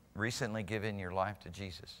you recently given your life to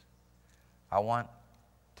Jesus, I want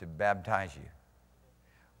to baptize you.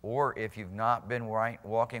 Or if you've not been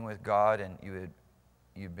walking with God and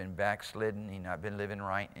you've been backslidden, you've not been living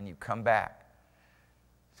right, and you come back,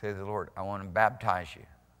 say to the Lord, I want to baptize you.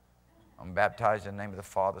 I'm baptized in the name of the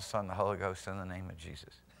Father, the Son, and the Holy Ghost, in the name of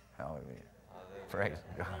Jesus. Hallelujah. Praise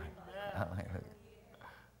God. Hallelujah.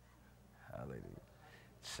 Hallelujah.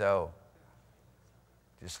 So,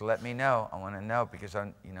 just let me know. I want to know, because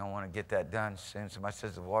I want to get that done. Soon somebody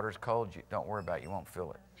says the water's cold, don't worry about it. You won't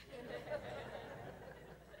feel it.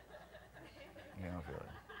 You won't feel it.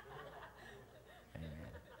 Amen.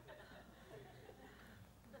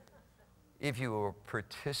 If you will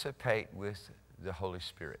participate with the Holy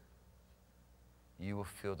Spirit, you will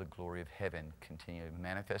feel the glory of heaven continue. The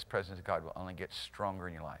manifest presence of God will only get stronger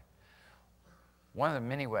in your life. One of the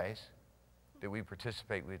many ways that we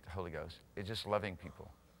participate with the Holy Ghost is just loving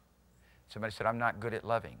people. Somebody said, I'm not good at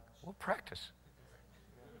loving. Well, practice.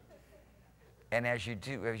 And as you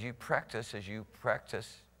practice, as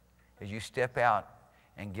you step out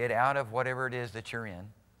and get out of whatever it is that you're in,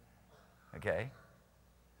 okay?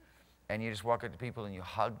 And you just walk up to people and you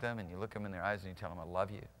hug them and you look them in their eyes and you tell them, I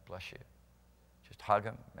love you, bless you. Just hug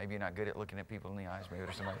them. Maybe you're not good at looking at people in the eyes. Maybe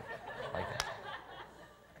there's somebody like that.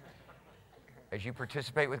 As you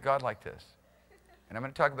participate with God like this, and I'm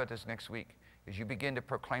going to talk about this next week, as you begin to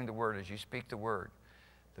proclaim the word, as you speak the word,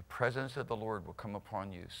 the presence of the Lord will come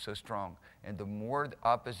upon you so strong. And the more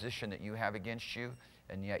opposition that you have against you,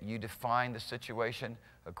 and yet you define the situation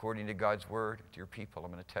according to God's word to your people,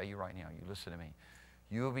 I'm going to tell you right now, you listen to me,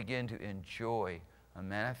 you will begin to enjoy a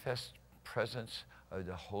manifest presence of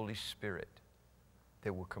the Holy Spirit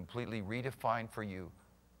that will completely redefine for you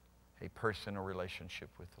a personal relationship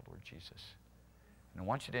with the Lord Jesus. And I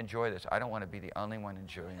want you to enjoy this. I don't want to be the only one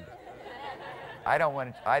enjoying it. I don't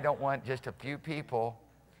want just a few people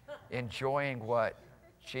enjoying what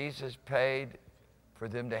Jesus paid for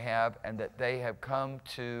them to have and that they have come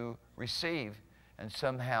to receive, and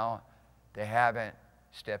somehow they haven't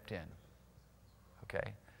stepped in.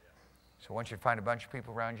 Okay? So I want you to find a bunch of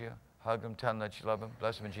people around you, Hug them, tell them that you love them.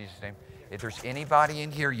 Bless them in Jesus' name. If there's anybody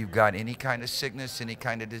in here, you've got any kind of sickness, any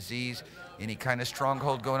kind of disease, any kind of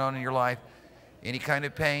stronghold going on in your life, any kind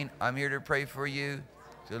of pain, I'm here to pray for you.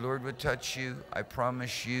 The Lord would touch you. I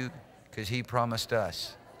promise you, because he promised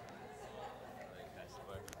us.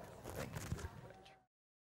 Thank you.